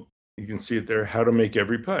called, you can see it there, How to Make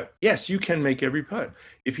Every Putt. Yes, you can make every putt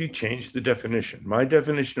if you change the definition. My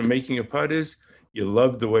definition of making a putt is you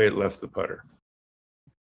love the way it left the putter.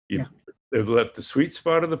 They've left the sweet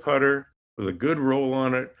spot of the putter with a good roll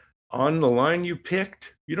on it, on the line you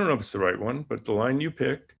picked. You don't know if it's the right one, but the line you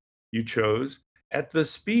picked, you chose at the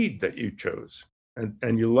speed that you chose.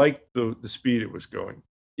 And you liked the speed it was going.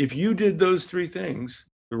 If you did those three things,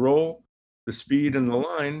 the roll, the speed, and the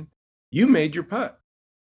line, you made your putt.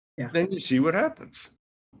 Yeah. Then you see what happens.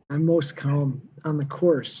 I'm most calm on the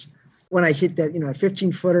course. When I hit that, a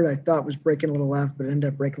 15-footer I thought was breaking a little left, but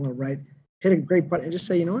ended up breaking a little right. Hit a great putt and just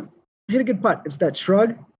say, you know what? I hit a good putt. It's that shrug.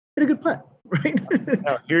 Hit a good putt, right?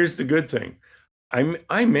 Now, here's the good thing.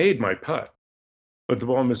 I made my putt, but the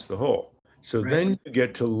ball missed the hole. So then you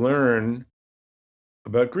get to learn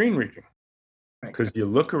about green reading. Because you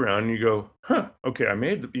look around and you go, okay,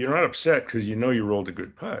 you're not upset because you rolled a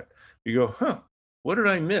good putt. You go, what did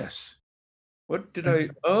I miss? What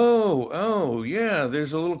did oh, yeah,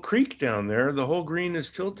 there's a little creek down there. The whole green is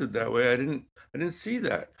tilted that way. I didn't see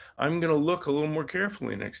that. I'm going to look a little more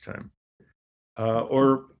carefully next time.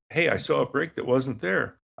 Or, hey, I saw a break that wasn't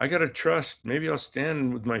there. I got to trust, maybe I'll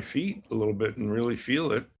stand with my feet a little bit and really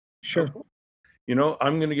feel it. Sure.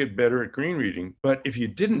 I'm going to get better at green reading. But if you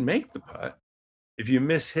didn't make the putt, if you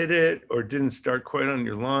mishit it or didn't start quite on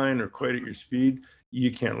your line or quite at your speed,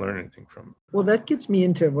 you can't learn anything from it. Well, that gets me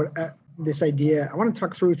into what this idea. I want to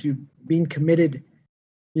talk through with you being committed,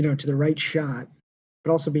 to the right shot,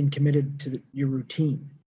 but also being committed to your routine,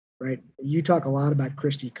 right? You talk a lot about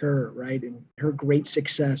Christy Kerr, right, and her great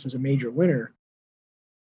success as a major winner.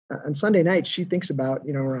 On Sunday night, she thinks about,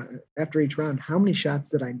 after each round, how many shots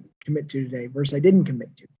did I commit to today versus I didn't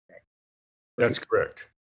commit to today. Right? That's correct.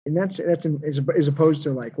 And that's as opposed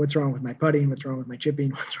to like, what's wrong with my putting, what's wrong with my chipping,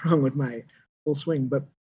 what's wrong with my full swing. But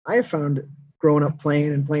I have found growing up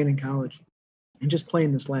playing in college and just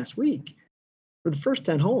playing this last week, for the first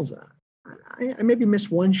 10 holes, I maybe missed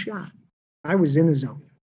one shot. I was in the zone.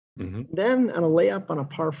 Mm-hmm. Then on a layup on a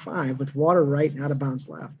par 5 with water right and out of bounds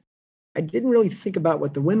left, I didn't really think about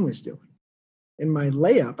what the wind was doing. In my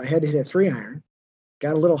layup, I had to hit a 3-iron,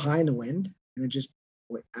 got a little high in the wind, and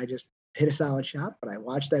I just hit a solid shot, but I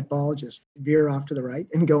watched that ball just veer off to the right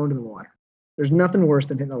and go into the water. There's nothing worse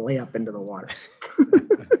than hitting a layup into the water.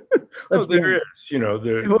 There is,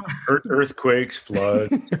 the earthquakes,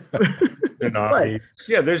 floods, tsunamis.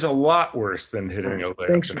 Yeah, there's a lot worse than hitting a layup.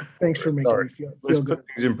 Thanks for making me feel Let's good. Put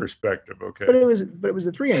things in perspective, okay? But it was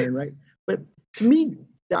a 3-iron, right? But to me,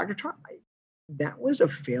 Dr. Todd, that was a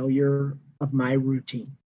failure of my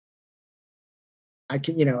routine. I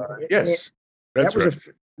can, yes, that's right.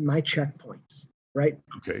 My checkpoints, right?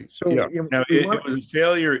 Okay. So yeah. Now it was a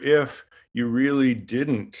failure if you really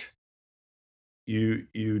didn't.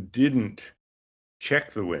 You didn't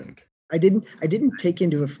check the wind. I didn't I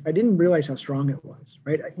didn't realize how strong it was,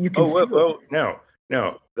 right? You can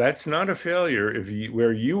now that's not a failure if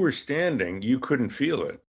where you were standing, you couldn't feel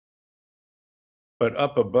it. But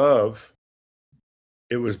up above,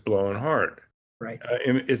 it was blowing hard. Right.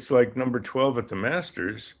 It's like number 12 at the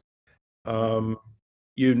Masters.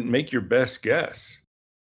 You make your best guess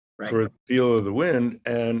for the feel of the wind.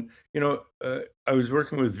 And, I was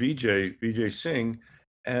working with Vijay Singh,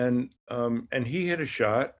 and he hit a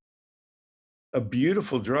shot, a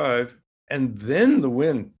beautiful drive, and then the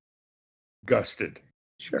wind gusted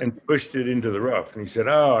and pushed it into the rough. And he said,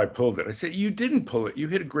 "Oh, I pulled it." I said, "You didn't pull it. You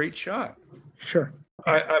hit a great shot." Sure.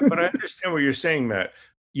 But I understand what you're saying, Matt.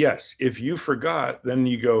 Yes, if you forgot, then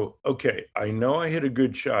you go, okay, I know I hit a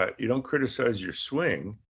good shot. You don't criticize your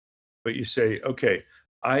swing, but you say, okay,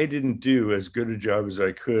 I didn't do as good a job as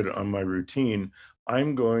I could on my routine.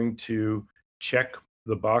 I'm going to check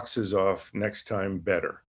the boxes off next time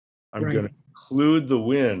better. I'm going to include the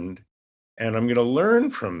wind, and I'm going to learn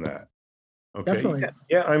from that. Okay. Definitely.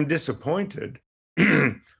 Yeah, I'm disappointed,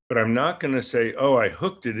 but I'm not going to say, oh, I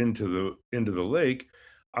hooked it into the lake.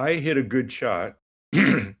 I hit a good shot.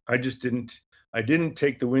 I didn't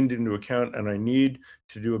take the wind into account, and I need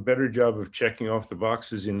to do a better job of checking off the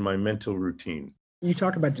boxes in my mental routine. You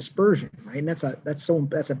talk about dispersion, right? And that's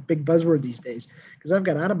a big buzzword these days, because I've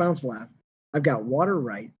got out of bounds left. I've got water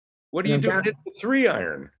right. What are you doing with the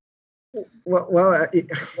 3-iron? Well,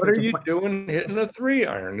 What are you doing hitting a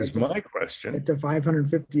 3-iron is my question. It's a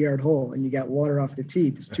 550-yard hole, and you got water off the tee.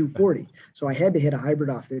 It's 240. So I had to hit a hybrid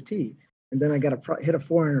off the tee, and then I got to hit a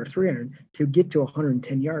 4-iron or 3-iron to get to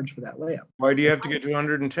 110 yards for that layup. Why do you have to get to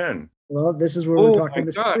 110? Well, this is where we're talking.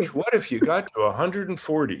 Oh my gosh! What if you got to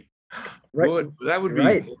 140? Right. Well, that would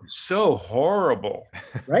be so horrible.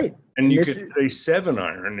 Right. And you could say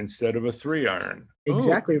 7-iron instead of a 3-iron.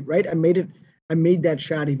 Exactly. Right. I made that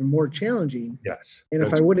shot even more challenging. Yes. And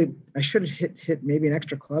if I should have hit maybe an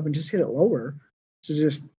extra club and just hit it lower to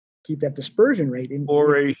just keep that dispersion rate.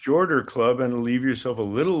 Or a shorter club and leave yourself a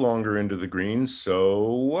little longer into the green.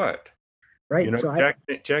 So what? Right. You know, so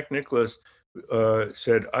Jack Nicklaus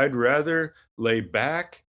said, I'd rather lay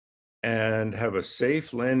back and have a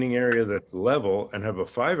safe landing area that's level and have a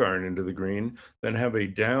 5-iron into the green than have a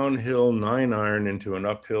downhill 9-iron into an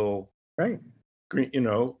uphill green, you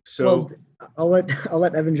know. So well, I'll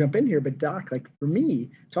let Evan jump in here, but Doc, like for me,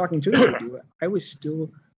 talking to you, I was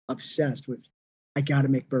still obsessed with I got to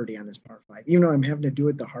make birdie on this par 5, even though I'm having to do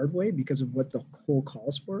it the hard way because of what the hole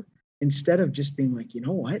calls for. Instead of just being like, you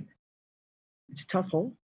know what, it's a tough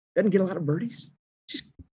hole, doesn't get a lot of birdies, just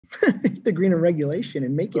hit the green in regulation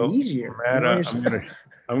and make it easier. Matt,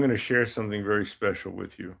 I'm going to share something very special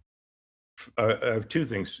with you. I have two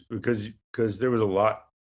things because there was a lot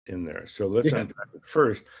in there. So let's unpack it.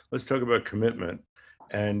 First, let's talk about commitment.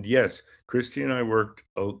 And yes, Christy and I worked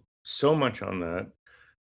so much on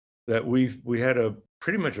that we had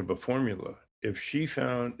pretty much of a formula. If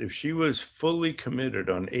she was fully committed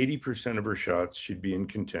on 80% of her shots, she'd be in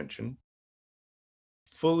contention.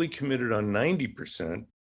 Fully committed on 90%,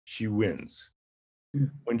 she wins.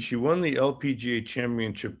 When she won the LPGA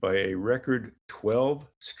championship by a record 12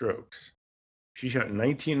 strokes, she shot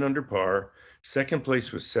 19 under par. Second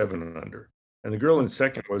place was 7 under. And the girl in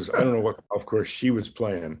second was, I don't know what golf course she was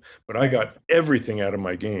playing, but I got everything out of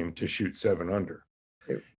my game to shoot 7 under.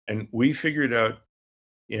 And we figured out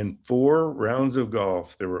in 4 rounds of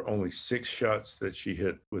golf, there were only 6 shots that she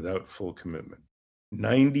hit without full commitment.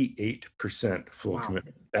 98% full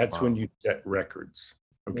commitment. That's when you set records.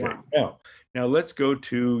 Okay. Now let's go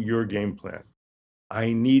to your game plan.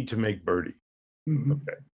 I need to make birdie.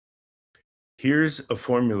 Okay. Here's a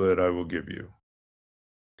formula that I will give you.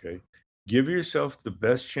 Okay. Give yourself the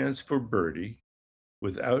best chance for birdie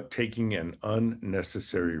without taking an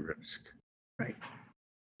unnecessary risk. Right.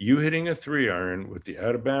 You hitting a 3-iron with the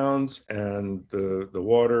out of bounds and the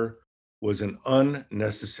water was an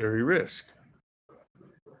unnecessary risk.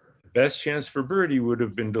 Best chance for birdie would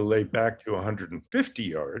have been to lay back to 150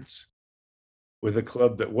 yards with a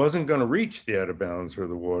club that wasn't going to reach the out of bounds or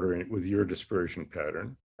the water with your dispersion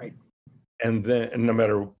pattern. Right. And then, no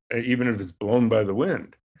matter, even if it's blown by the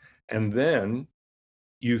wind, and then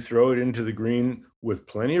you throw it into the green with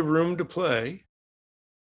plenty of room to play.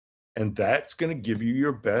 And that's going to give you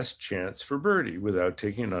your best chance for birdie without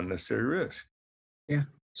taking an unnecessary risk. Yeah.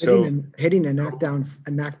 So hitting a knockdown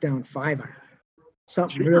 5-iron.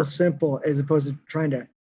 Something real simple as opposed to trying to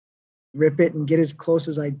rip it and get as close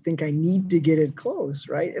as I think I need to get it close,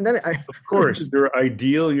 right? And then of course, your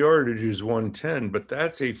ideal yardage is 110, but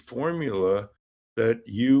that's a formula that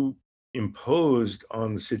you imposed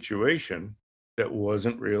on the situation that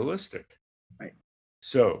wasn't realistic. Right.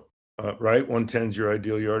 So, right, 110 is your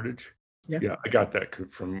ideal yardage? Yeah, I got that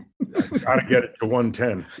from, I gotta get it to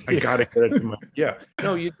 110. I gotta get it to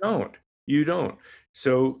no, you don't.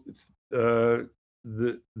 So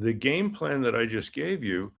the game plan that I just gave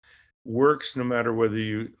you works no matter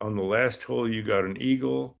whether on the last hole you got an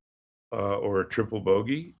eagle or a triple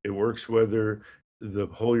bogey. It works whether the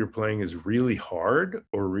hole you're playing is really hard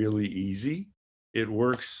or really easy. It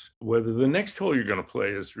works whether the next hole you're going to play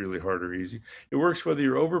is really hard or easy. It works whether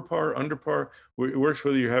you're over par, under par. It works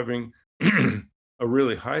whether you're having a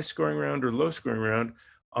really high scoring round or low scoring round.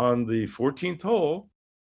 On the 14th hole,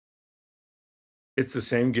 it's the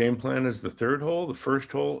same game plan as the third hole, the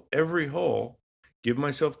first hole, every hole. Give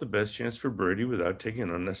myself the best chance for birdie without taking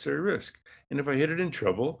an unnecessary risk. And if I hit it in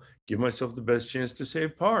trouble, give myself the best chance to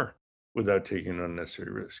save par without taking an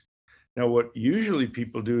unnecessary risk. Now, what usually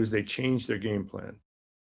people do is they change their game plan.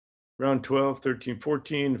 Round 12, 13,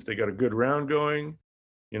 14, if they got a good round going,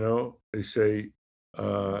 they say,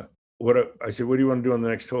 I said, what do you want to do on the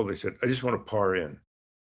next hole? They said, I just want to par in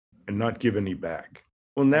and not give any back.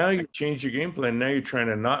 Well, now you change your game plan. Now you're trying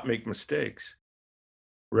to not make mistakes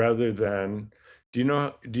rather than, do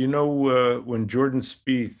you know when Jordan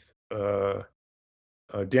Spieth,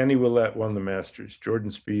 Danny Willett won the Masters,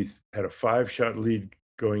 Jordan Spieth had a 5-shot lead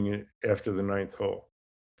going in after the 9th hole.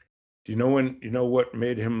 Do you know what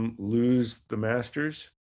made him lose the Masters?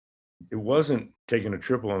 It wasn't taking a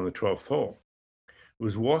triple on the 12th hole. It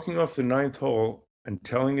was walking off the 9th hole and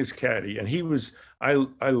telling his caddy, and he was, I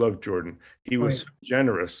love Jordan. He was so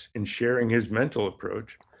generous in sharing his mental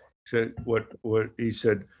approach. He said, what he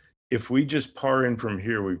said, if we just par in from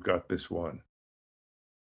here, we've got this one.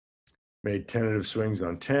 Made tentative swings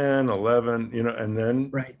on 10, 11, and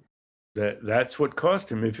then that's what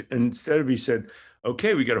cost him. If instead of he said,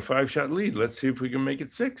 okay, we got a 5-shot lead, let's see if we can make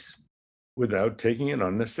it 6 without taking an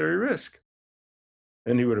unnecessary risk.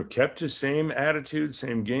 And he would have kept his same attitude,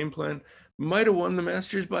 same game plan, might have won the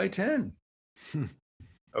Masters by 10.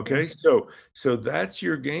 Okay, so that's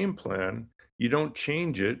your game plan. You don't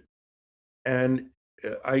change it. And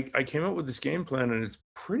I came up with this game plan, and it's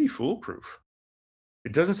pretty foolproof.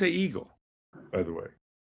 It doesn't say eagle, by the way.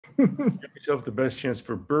 Give yourself the best chance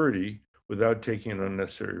for birdie without taking an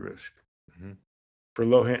unnecessary risk.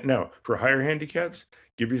 For higher handicaps,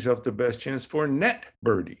 give yourself the best chance for net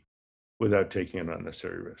birdie without taking an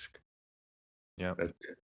unnecessary risk. Yeah. That's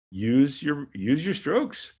it. Use your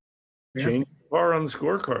strokes. Yeah. Change the par on the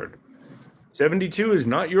scorecard. 72 is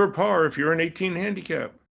not your par if you're an 18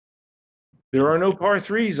 handicap. There are no par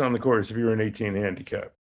 3s on the course if you're an 18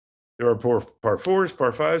 handicap. There are par 4s,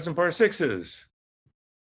 par 5s, and par 6s.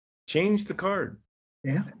 Change the card.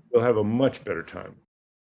 Yeah. You'll have a much better time.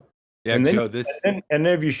 Yeah, and then, Joe, and then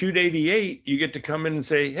if you shoot 88, you get to come in and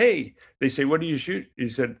say, hey, they say, what do you shoot? You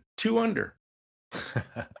said 2 under.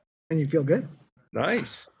 And you feel good.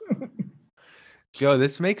 Nice. Joe,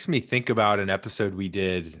 this makes me think about an episode we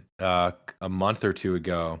did a month or two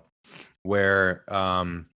ago where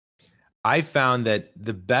I found that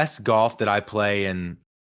the best golf that I play, and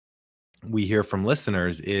we hear from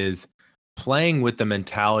listeners, is playing with the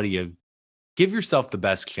mentality of give yourself the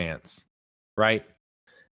best chance, right?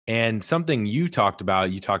 And something you talked about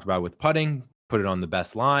with putting, put it on the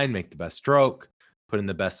best line, make the best stroke, put in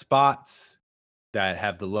the best spots that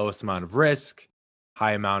have the lowest amount of risk,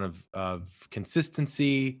 high amount of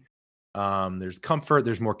consistency. There's comfort,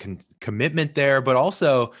 there's more commitment there, but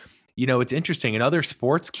also, it's interesting in other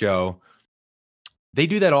sports, Joe, they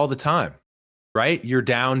do that all the time, right? You're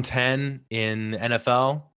down 10 in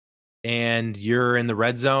NFL and you're in the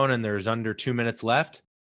red zone and there's under 2 minutes left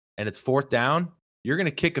and it's 4th down. You're going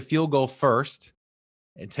to kick a field goal first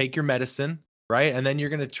and take your medicine, right? And then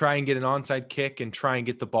you're going to try and get an onside kick and try and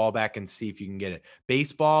get the ball back and see if you can get it.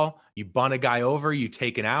 Baseball, you bunt a guy over, you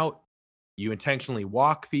take it out, you intentionally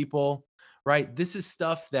walk people, right? This is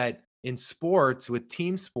stuff that in sports, with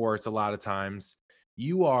team sports, a lot of times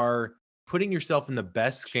you are putting yourself in the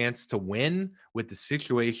best chance to win with the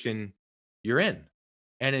situation you're in.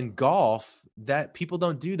 And in golf, that people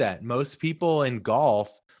don't do that. Most people in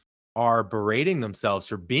golf are berating themselves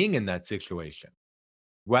for being in that situation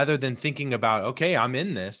rather than thinking about, okay, I'm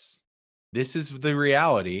in this. This is the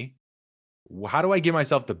reality. How do I give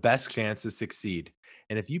myself the best chance to succeed?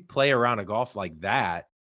 And if you play around a golf like that,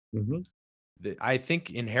 I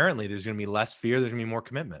think inherently there's going to be less fear. There's going to be more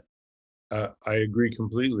commitment. I agree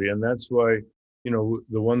completely. And that's why, the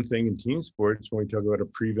one thing in team sports, when we talk about a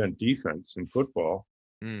prevent defense in football,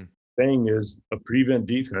 saying is a prevent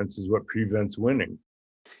defense is what prevents winning.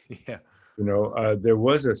 Yeah. There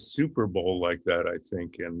was a Super Bowl like that, I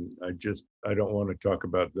think. And I don't want to talk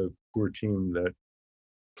about the poor team that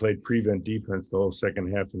played prevent defense the whole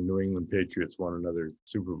second half, and New England Patriots won another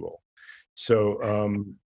Super Bowl. So,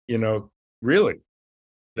 really,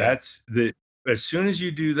 that's as soon as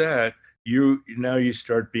you do that, you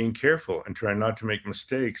start being careful and try not to make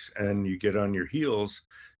mistakes, and you get on your heels.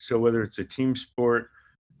 So whether it's a team sport,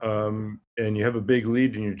 and you have a big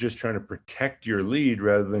lead and you're just trying to protect your lead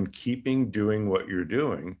rather than doing what you're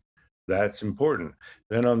doing, that's important.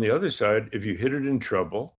 Then on the other side, if you hit it in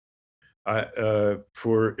trouble, I have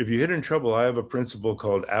a principle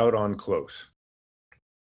called out on close.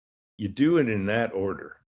 You do it in that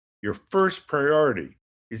order. Your first priority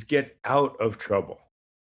is get out of trouble.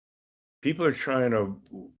 People are trying to,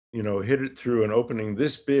 hit it through an opening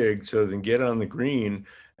this big so they can get on the green,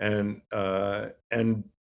 and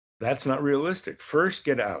that's not realistic. First,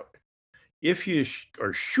 get out. If you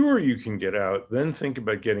are sure you can get out, then think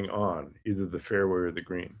about getting on either the fairway or the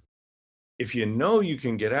green. If you know you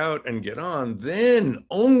can get out and get on, then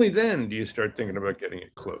only then do you start thinking about getting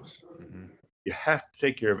it close. You have to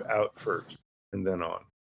take care of out first and then on.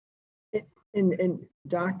 And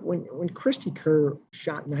Doc, when Christy Kerr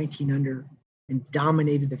shot 19 under and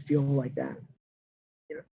dominated the field like that,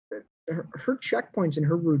 her checkpoints and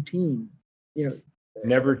her routine,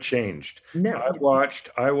 never changed. Never.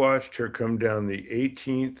 I watched her come down the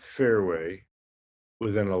 18th fairway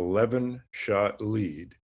with an 11-shot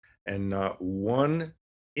lead, and not one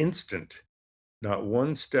instant, not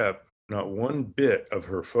one step not one bit of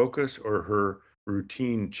her focus or her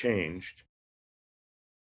routine changed.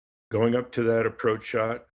 Going up to that approach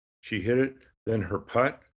shot, she hit it, then her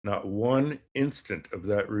putt, not one instant of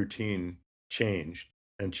that routine changed,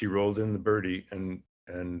 and she rolled in the birdie and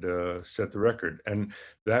set the record. And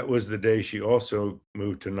that was the day she also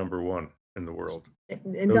moved to number one in the world.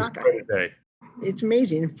 And It was Doc, quite a day. it's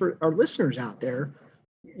amazing. And for our listeners out there,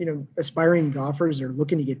 aspiring golfers are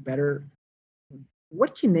looking to get better.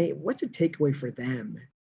 What's a takeaway for them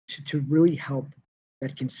to really help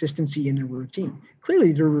that consistency in their routine?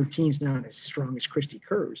 Clearly, their routine's not as strong as Christy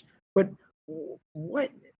Kerr's, but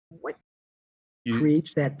what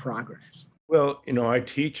creates that progress? Well, I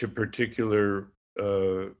teach a particular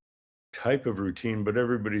type of routine, but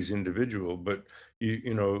everybody's individual. But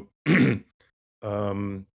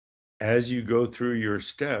as you go through your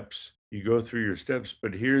steps,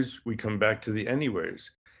 but we come back to the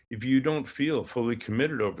anyways. If you don't feel fully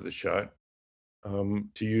committed over the shot, Evan,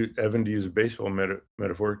 to use a baseball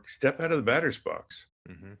metaphor, step out of the batter's box.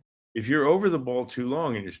 Mm-hmm. If you're over the ball too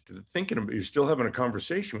long and you're still having a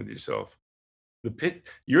conversation with yourself,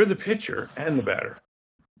 you're the pitcher and the batter.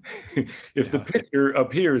 If the pitcher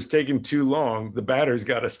up here is taking too long, the batter's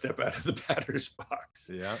got to step out of the batter's box.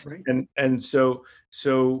 Yeah. Right. And so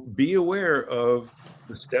be aware of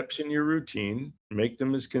the steps in your routine, make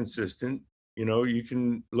them as consistent. You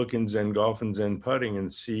can look in Zen Golf and Zen Putting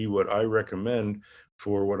and see what I recommend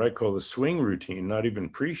for what I call the swing routine, not even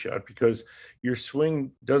pre-shot, because your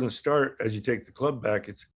swing doesn't start as you take the club back.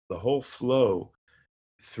 It's the whole flow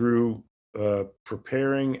through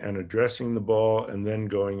preparing and addressing the ball and then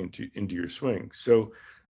going into your swing. So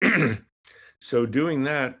so doing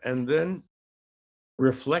that and then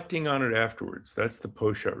reflecting on it afterwards. That's the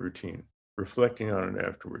post-shot routine, reflecting on it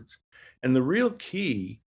afterwards. And the real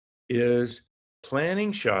key is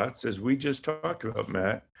planning shots, as we just talked about,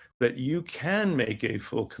 Matt, that you can make a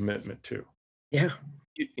full commitment to. Yeah.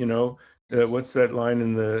 What's that line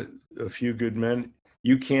in A Few Good Men?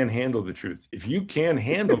 You can't handle the truth. If you can't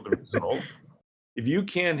handle the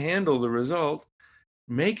result,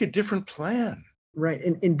 make a different plan. Right.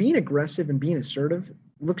 And being aggressive and being assertive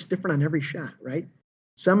looks different on every shot, right?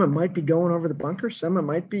 Some it might be going over the bunker, some it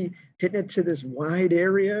might be hitting it to this wide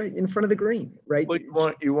area in front of the green, right?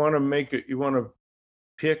 Well, you want to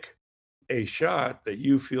pick a shot that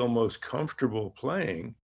you feel most comfortable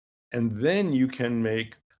playing, and then you can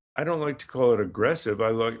make, I don't like to call it aggressive, I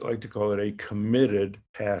like to call it a committed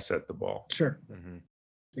pass at the ball. Sure. Mm-hmm.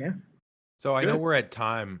 Yeah. So I know we're at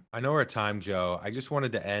time, Joe. I just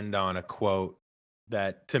wanted to end on a quote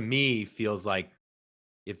that to me feels like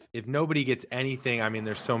if nobody gets anything, I mean,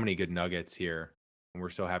 there's so many good nuggets here and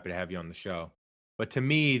we're so happy to have you on the show. But to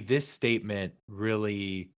me, this statement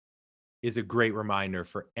really is a great reminder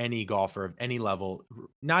for any golfer of any level,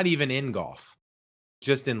 not even in golf,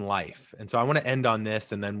 just in life. And so I want to end on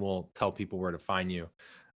this and then we'll tell people where to find you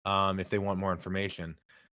if they want more information.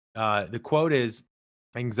 The quote is,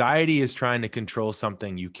 anxiety is trying to control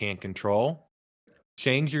something you can't control.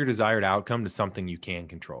 Change your desired outcome to something you can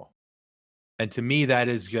control. And to me, that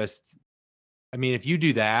is just, I mean, if you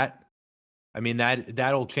do that, I mean,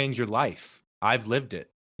 that'll change your life. I've lived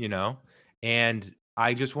it, and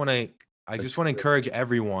I just want to encourage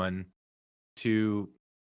everyone to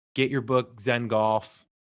get your book, Zen Golf,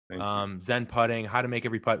 Zen Putting, How to Make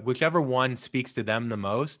Every Putt, whichever one speaks to them the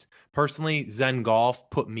most. Personally, Zen Golf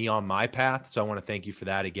put me on my path. So I want to thank you for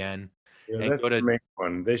that again. Yeah, that's the main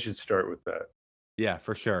one. They should start with that. Yeah,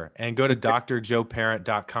 for sure. And go to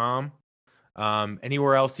drjoeparent.com.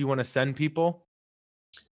 Anywhere else you want to send people?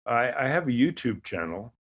 I have a YouTube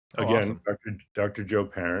channel. Again, awesome. Dr. Joe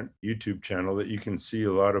Parent YouTube channel that you can see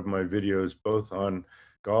a lot of my videos, both on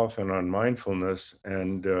golf and on mindfulness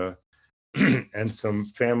and and some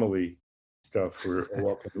family stuff for A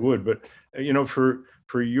Walk in the Wood. But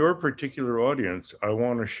for your particular audience, I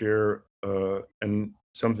want to share and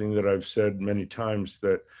something that I've said many times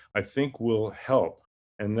that I think will help,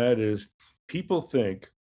 and that is, people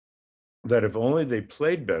think that if only they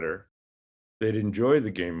played better, they'd enjoy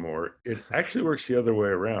the game more. It actually works the other way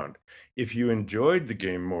around. If you enjoyed the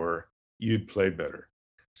game more, you'd play better.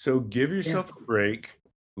 So give yourself a break,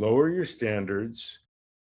 lower your standards,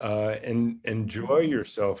 and enjoy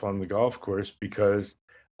yourself on the golf course, because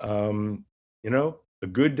a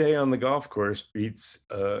good day on the golf course beats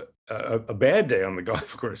a bad day on the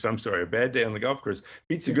golf course. I'm sorry, a bad day on the golf course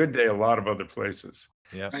beats a good day a lot of other places.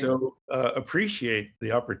 Yeah. So appreciate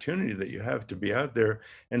the opportunity that you have to be out there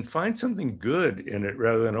and find something good in it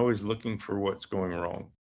rather than always looking for what's going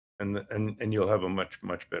wrong, and you'll have a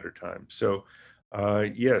much better time. So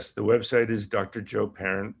yes, the website is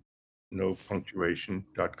drjoeparent, no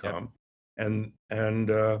punctuation.com.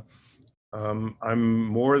 and I'm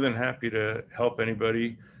more than happy to help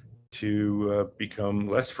anybody to become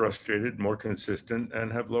less frustrated, more consistent,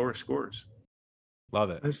 and have lower scores. Love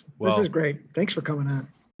it. This is great. Thanks for coming on.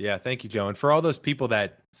 Yeah, thank you, Joe. And for all those people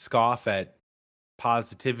that scoff at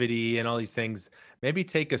positivity and all these things, maybe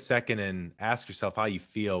take a second and ask yourself how you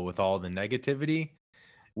feel with all the negativity.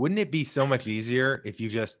 Wouldn't it be so much easier if you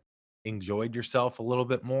just enjoyed yourself a little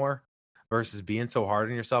bit more versus being so hard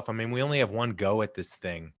on yourself? I mean, we only have one go at this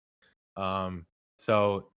thing.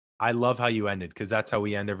 So I love how you ended, because that's how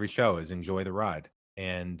we end every show, is enjoy the ride.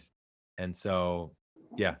 And so,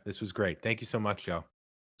 yeah, this was great. Thank you so much, Joe.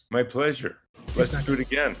 My pleasure. Let's do it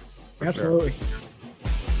again. Absolutely. Sure.